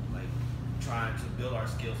us who trying to build our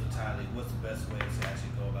skills entirely. What's the best way to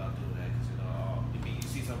actually go about doing that? Because you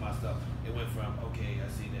see some of my stuff. It went from I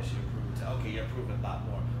see that you're improving to you're improving a lot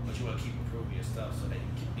more, but you want to keep improving your stuff so that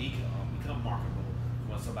you can become marketable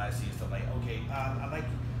when somebody sees stuff like I like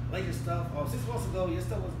like your stuff. 6 months ago, your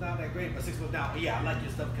stuff was not that great, but 6 months now, yeah, I like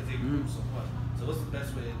your stuff because it improved so much. So what's the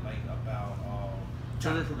best way, like, about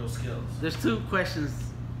trying to improve those skills? There's two questions,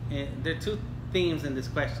 and there are two themes in this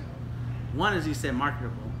question. One is you said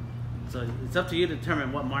marketable. So it's up to you to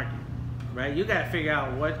determine what market, right? You got to figure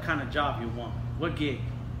out what kind of job you want, what gig,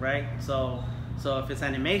 right? So if it's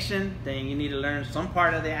animation, then you need to learn some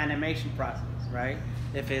part of the animation process, right?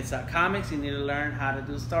 If it's comics, you need to learn how to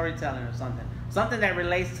do storytelling or something that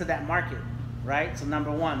relates to that market, right? So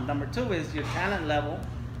number one. Number two is your talent level.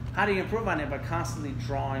 How do you improve on it? By constantly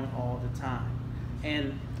drawing all the time.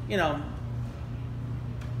 And, you know,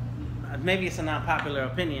 maybe it's an unpopular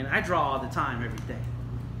opinion. I draw all the time, every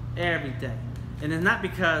day. And it's not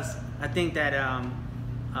because I think that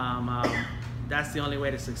that's the only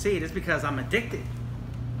way to succeed. It's because I'm addicted,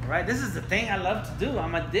 right? This is the thing I love to do.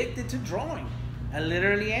 I'm addicted to drawing. I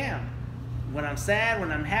literally am. When I'm sad,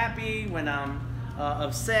 when I'm happy, when I'm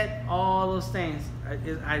upset, all those things,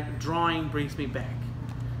 drawing brings me back.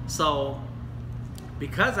 So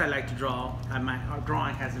because I like to draw, my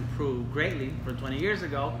drawing has improved greatly from 20 years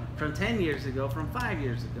ago, from 10 years ago, from 5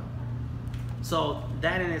 years ago. So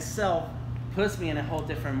that in itself puts me in a whole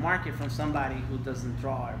different market from somebody who doesn't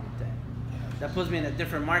draw every day. That puts me in a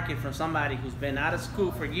different market from somebody who's been out of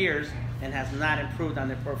school for years and has not improved on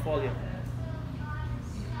their portfolio.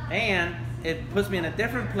 And it puts me in a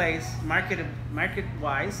different place,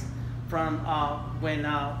 market-wise, from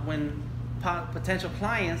when potential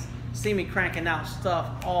clients see me cranking out stuff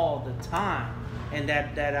all the time. And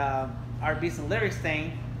that our beats and lyrics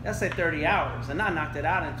thing, let's say 30 hours, and I knocked it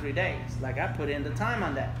out in 3 days. Like, I put in the time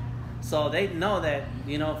on that. So they know that,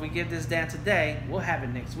 you know, if we give this down today, we'll have it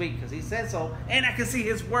next week, because he said so, and I can see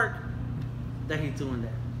his work that he's doing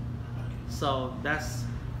that. So that's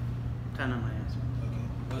kind of my answer. Okay.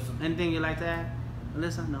 Awesome. Anything you like to add?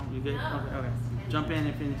 Alyssa? No, you good? No. Okay. Jump in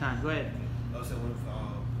if any time. Go ahead. Also, what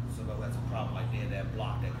if somebody has a problem, like they had that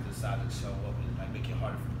block that decided to show up and like make it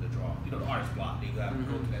harder for them to draw? You know, the artist block, they got to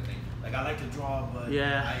go through that thing. Like, I like to draw, but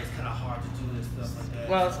it's kind of hard to do this stuff like that.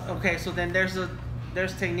 Well, okay, so then there's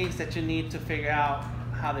techniques that you need to figure out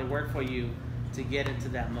how they work for you to get into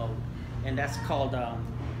that mode, and that's called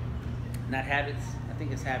not habits. I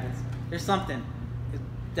think it's habits. There's something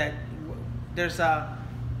that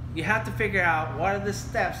you have to figure out what are the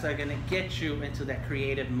steps that are going to get you into that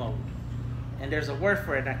creative mode, and there's a word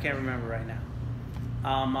for it. I can't remember right now.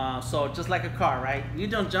 So just like a car, right? You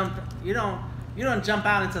don't jump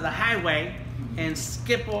out into the highway and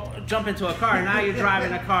jump into a car. Now you're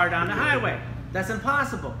driving a car down the highway. That's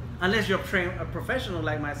impossible unless you're a professional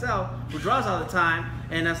like myself who draws all the time,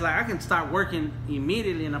 and it's like I can start working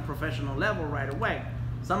immediately in a professional level right away.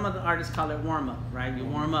 Some of the artists call it warm up, right? You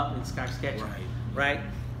warm up and start sketching, right?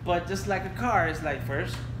 But just like a car, it's like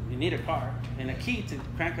first you need a car and a key to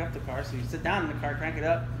crank up the car. So you sit down in the car, crank it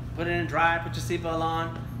up, put it in drive, put your seatbelt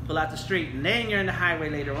on, pull out the street, and then you're in the highway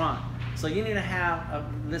later on. So you need to have a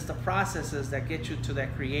list of processes that get you to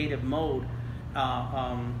that creative mode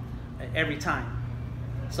every time.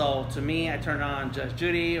 So to me, I turn on Judge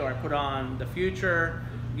Judy, or I put on The Future,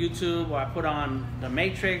 YouTube, or I put on The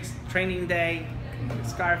Matrix, Training Day,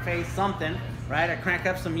 Scarface, something, right? I crank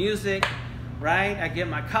up some music, right? I get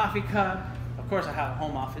my coffee cup. Of course, I have a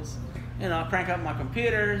home office. You know, I crank up my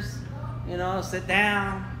computers, you know, sit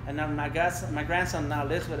down. And then my grandson now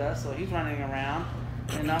lives with us, so he's running around.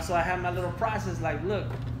 And also I have my little process like, look,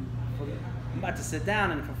 I'm about to sit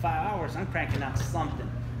down, and for 5 hours, I'm cranking out something.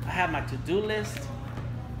 I have my to-do list.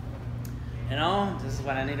 You know, this is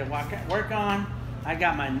what I need to work on. I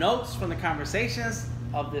got my notes from the conversations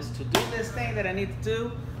of this to-do list thing that I need to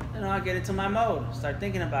do. You know, I get into my mode, start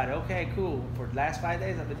thinking about it. Okay, cool. For the last 5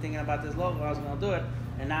 days, I've been thinking about this logo. I was going to do it,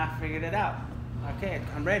 and now I figured it out. Okay,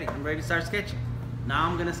 I'm ready. I'm ready to start sketching. Now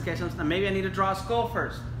I'm going to sketch some stuff. Maybe I need to draw a skull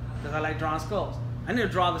first, because I like drawing skulls. I need to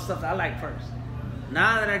draw the stuff that I like first.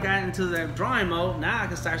 Now that I got into the drawing mode, now I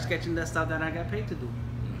can start sketching the stuff that I got paid to do.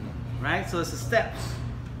 Right? So it's the steps.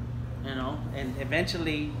 You know, and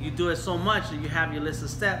eventually you do it so much that you have your list of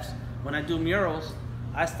steps. When I do murals,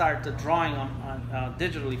 I start the drawing on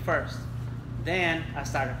digitally first. Then I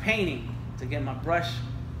started painting to get my brush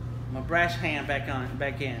hand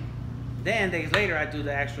back in. Then days later I do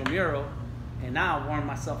the actual mural, and now I warm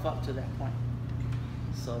myself up to that point.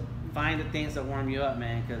 So find the things that warm you up,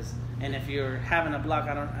 man. And if you're having a block,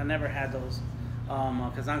 I never had those,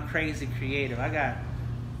 because I'm crazy creative. I got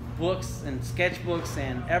books and sketchbooks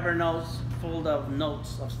and Evernotes full of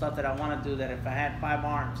notes of stuff that I want to do, that if I had 5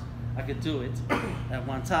 arms, I could do it at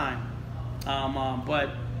one time.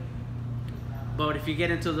 But if you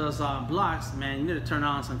get into those blocks, man, you need to turn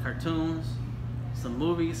on some cartoons, some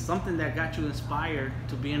movies, something that got you inspired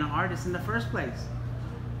to being an artist in the first place.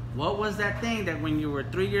 What was that thing that when you were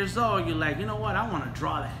 3 years old, you're like, you know what, I want to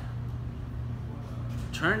draw that.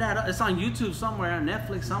 Turn that up. It's on YouTube somewhere, on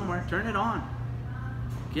Netflix somewhere. Turn it on.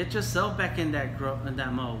 Get yourself back in that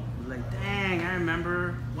mode. Like, dang, I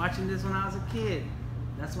remember watching this when I was a kid.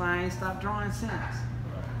 That's why I ain't stopped drawing since.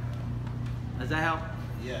 Does that help?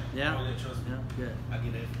 Yeah. Yeah. Oh, trust me. Yeah. Good. I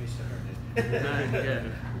get that information I heard Good.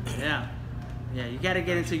 Good. Yeah. Yeah. You got to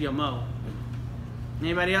get into your mode.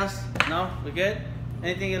 Anybody else? No. We good?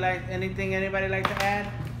 Anything you like? Anything anybody like to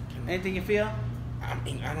add? Anything you feel? I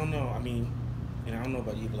mean, I don't know. I mean, and I don't know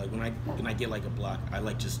about you, but like when I get like a block, I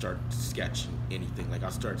like to start sketching anything. Like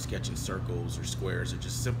I'll start sketching circles or squares or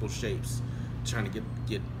just simple shapes, trying to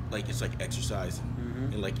get like it's like exercising.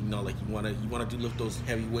 And like like you wanna lift those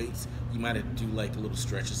heavy weights, you might do like little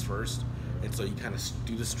stretches first, and so you kind of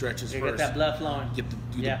do the stretches first. Get that blood flowing. Do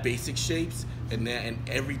the basic shapes, and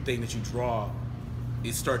everything that you draw,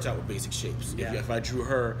 it starts out with basic shapes. Yeah. If I drew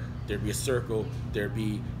her, there'd be a circle, there'd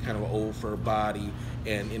be kind of an old fur body,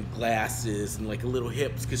 and glasses, and like a little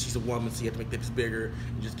hips because she's a woman, so you have to make the hips bigger,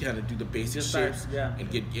 and just kind of do the basic shapes, and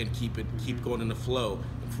keep going in the flow.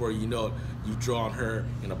 Before you know it, you've drawn her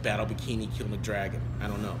in a battle bikini killing a dragon. I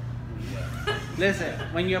don't know. Listen,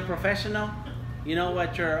 when you're a professional, you know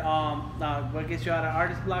what what gets you out of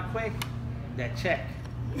artist block quick? That check.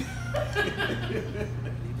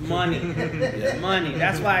 Money. Money.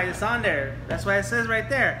 That's why it's on there. That's why it says right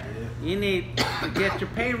there. You need to get your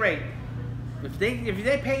pay rate. If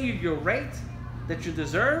they pay you your rate that you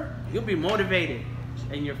deserve, you'll be motivated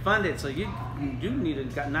and you're funded. So you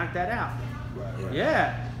need to knock that out. Right.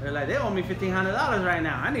 Yeah. They're like, they owe me $1,500 right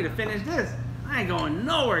now. I need to finish this. I ain't going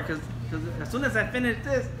nowhere because as soon as I finish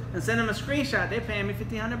this and send them a screenshot, they're paying me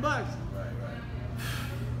 $1,500. Right.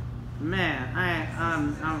 Man,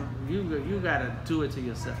 you gotta do it to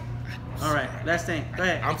yourself. All right, last thing. Go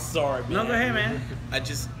ahead. I'm sorry, man. No, go ahead, man. I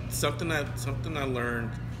just something I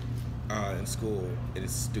learned in school. It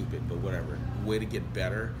is stupid, but whatever. The way to get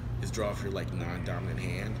better is draw off your like non-dominant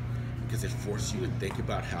hand, because it forces you to think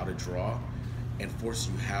about how to draw, and forces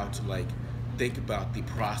you how to like think about the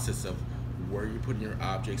process of where you're putting your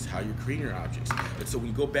objects, how you're creating your objects. And so when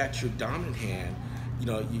you go back to your dominant hand, you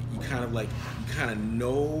know, you kind of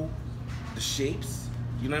know the shapes.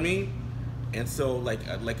 You know what I mean? And so like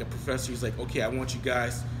a professor, he's like, okay, I want you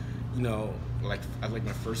guys, you know, like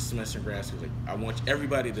my first semester in grad school, like I want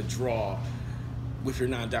everybody to draw with your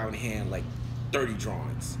non-dominant hand like 30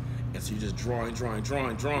 drawings. And so you're just drawing,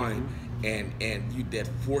 and that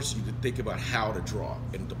forces you to think about how to draw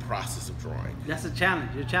and the process of drawing. That's a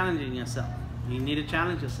challenge. You're challenging yourself. You need to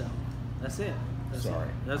challenge yourself. That's it. Sorry.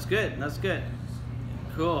 That's good. That's good.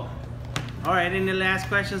 Cool. All right. Any last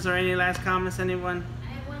questions or any last comments, anyone?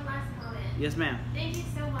 I have one last comment. Yes, ma'am. Thank you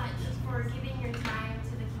so much for giving your time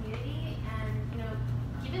to the community and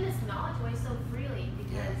giving this knowledge away so freely,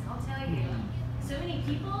 because I'll tell you, so many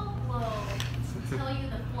people will tell you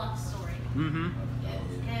the fluff story. Mm-hmm.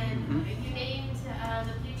 And you named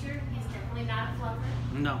the future. He's definitely not a fluffer.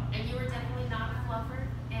 No. And you were definitely not a fluffer.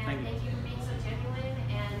 And thank you for being so genuine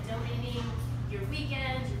and donating your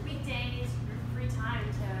weekends, your weekdays, your free time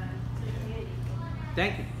to the community.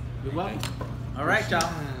 Thank you. You're welcome. All right, y'all.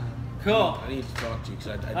 Cool. I need to talk to you.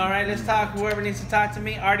 All right, let's talk. Whoever needs to talk to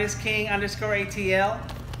me, artistking_ATL.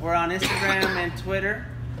 We're on Instagram and Twitter.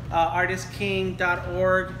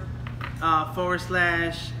 Artistking.org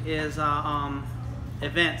 / is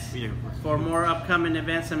events for more upcoming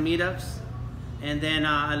events and meetups. And then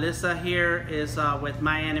Alyssa here is with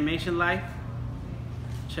My Animation Life.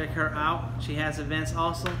 Check her out. She has events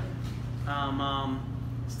also.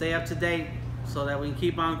 Stay up to date so that we can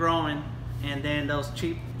keep on growing. And then those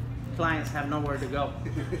cheap clients have nowhere to go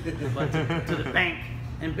but to the bank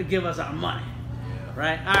and give us our money.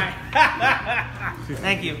 Right? All right.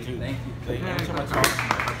 Thank you. Thank you.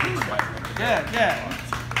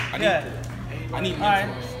 Good. I need All right.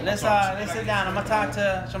 Let's sit down. I'm gonna talk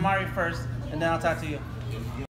to Shamari first, and then I'll talk to you.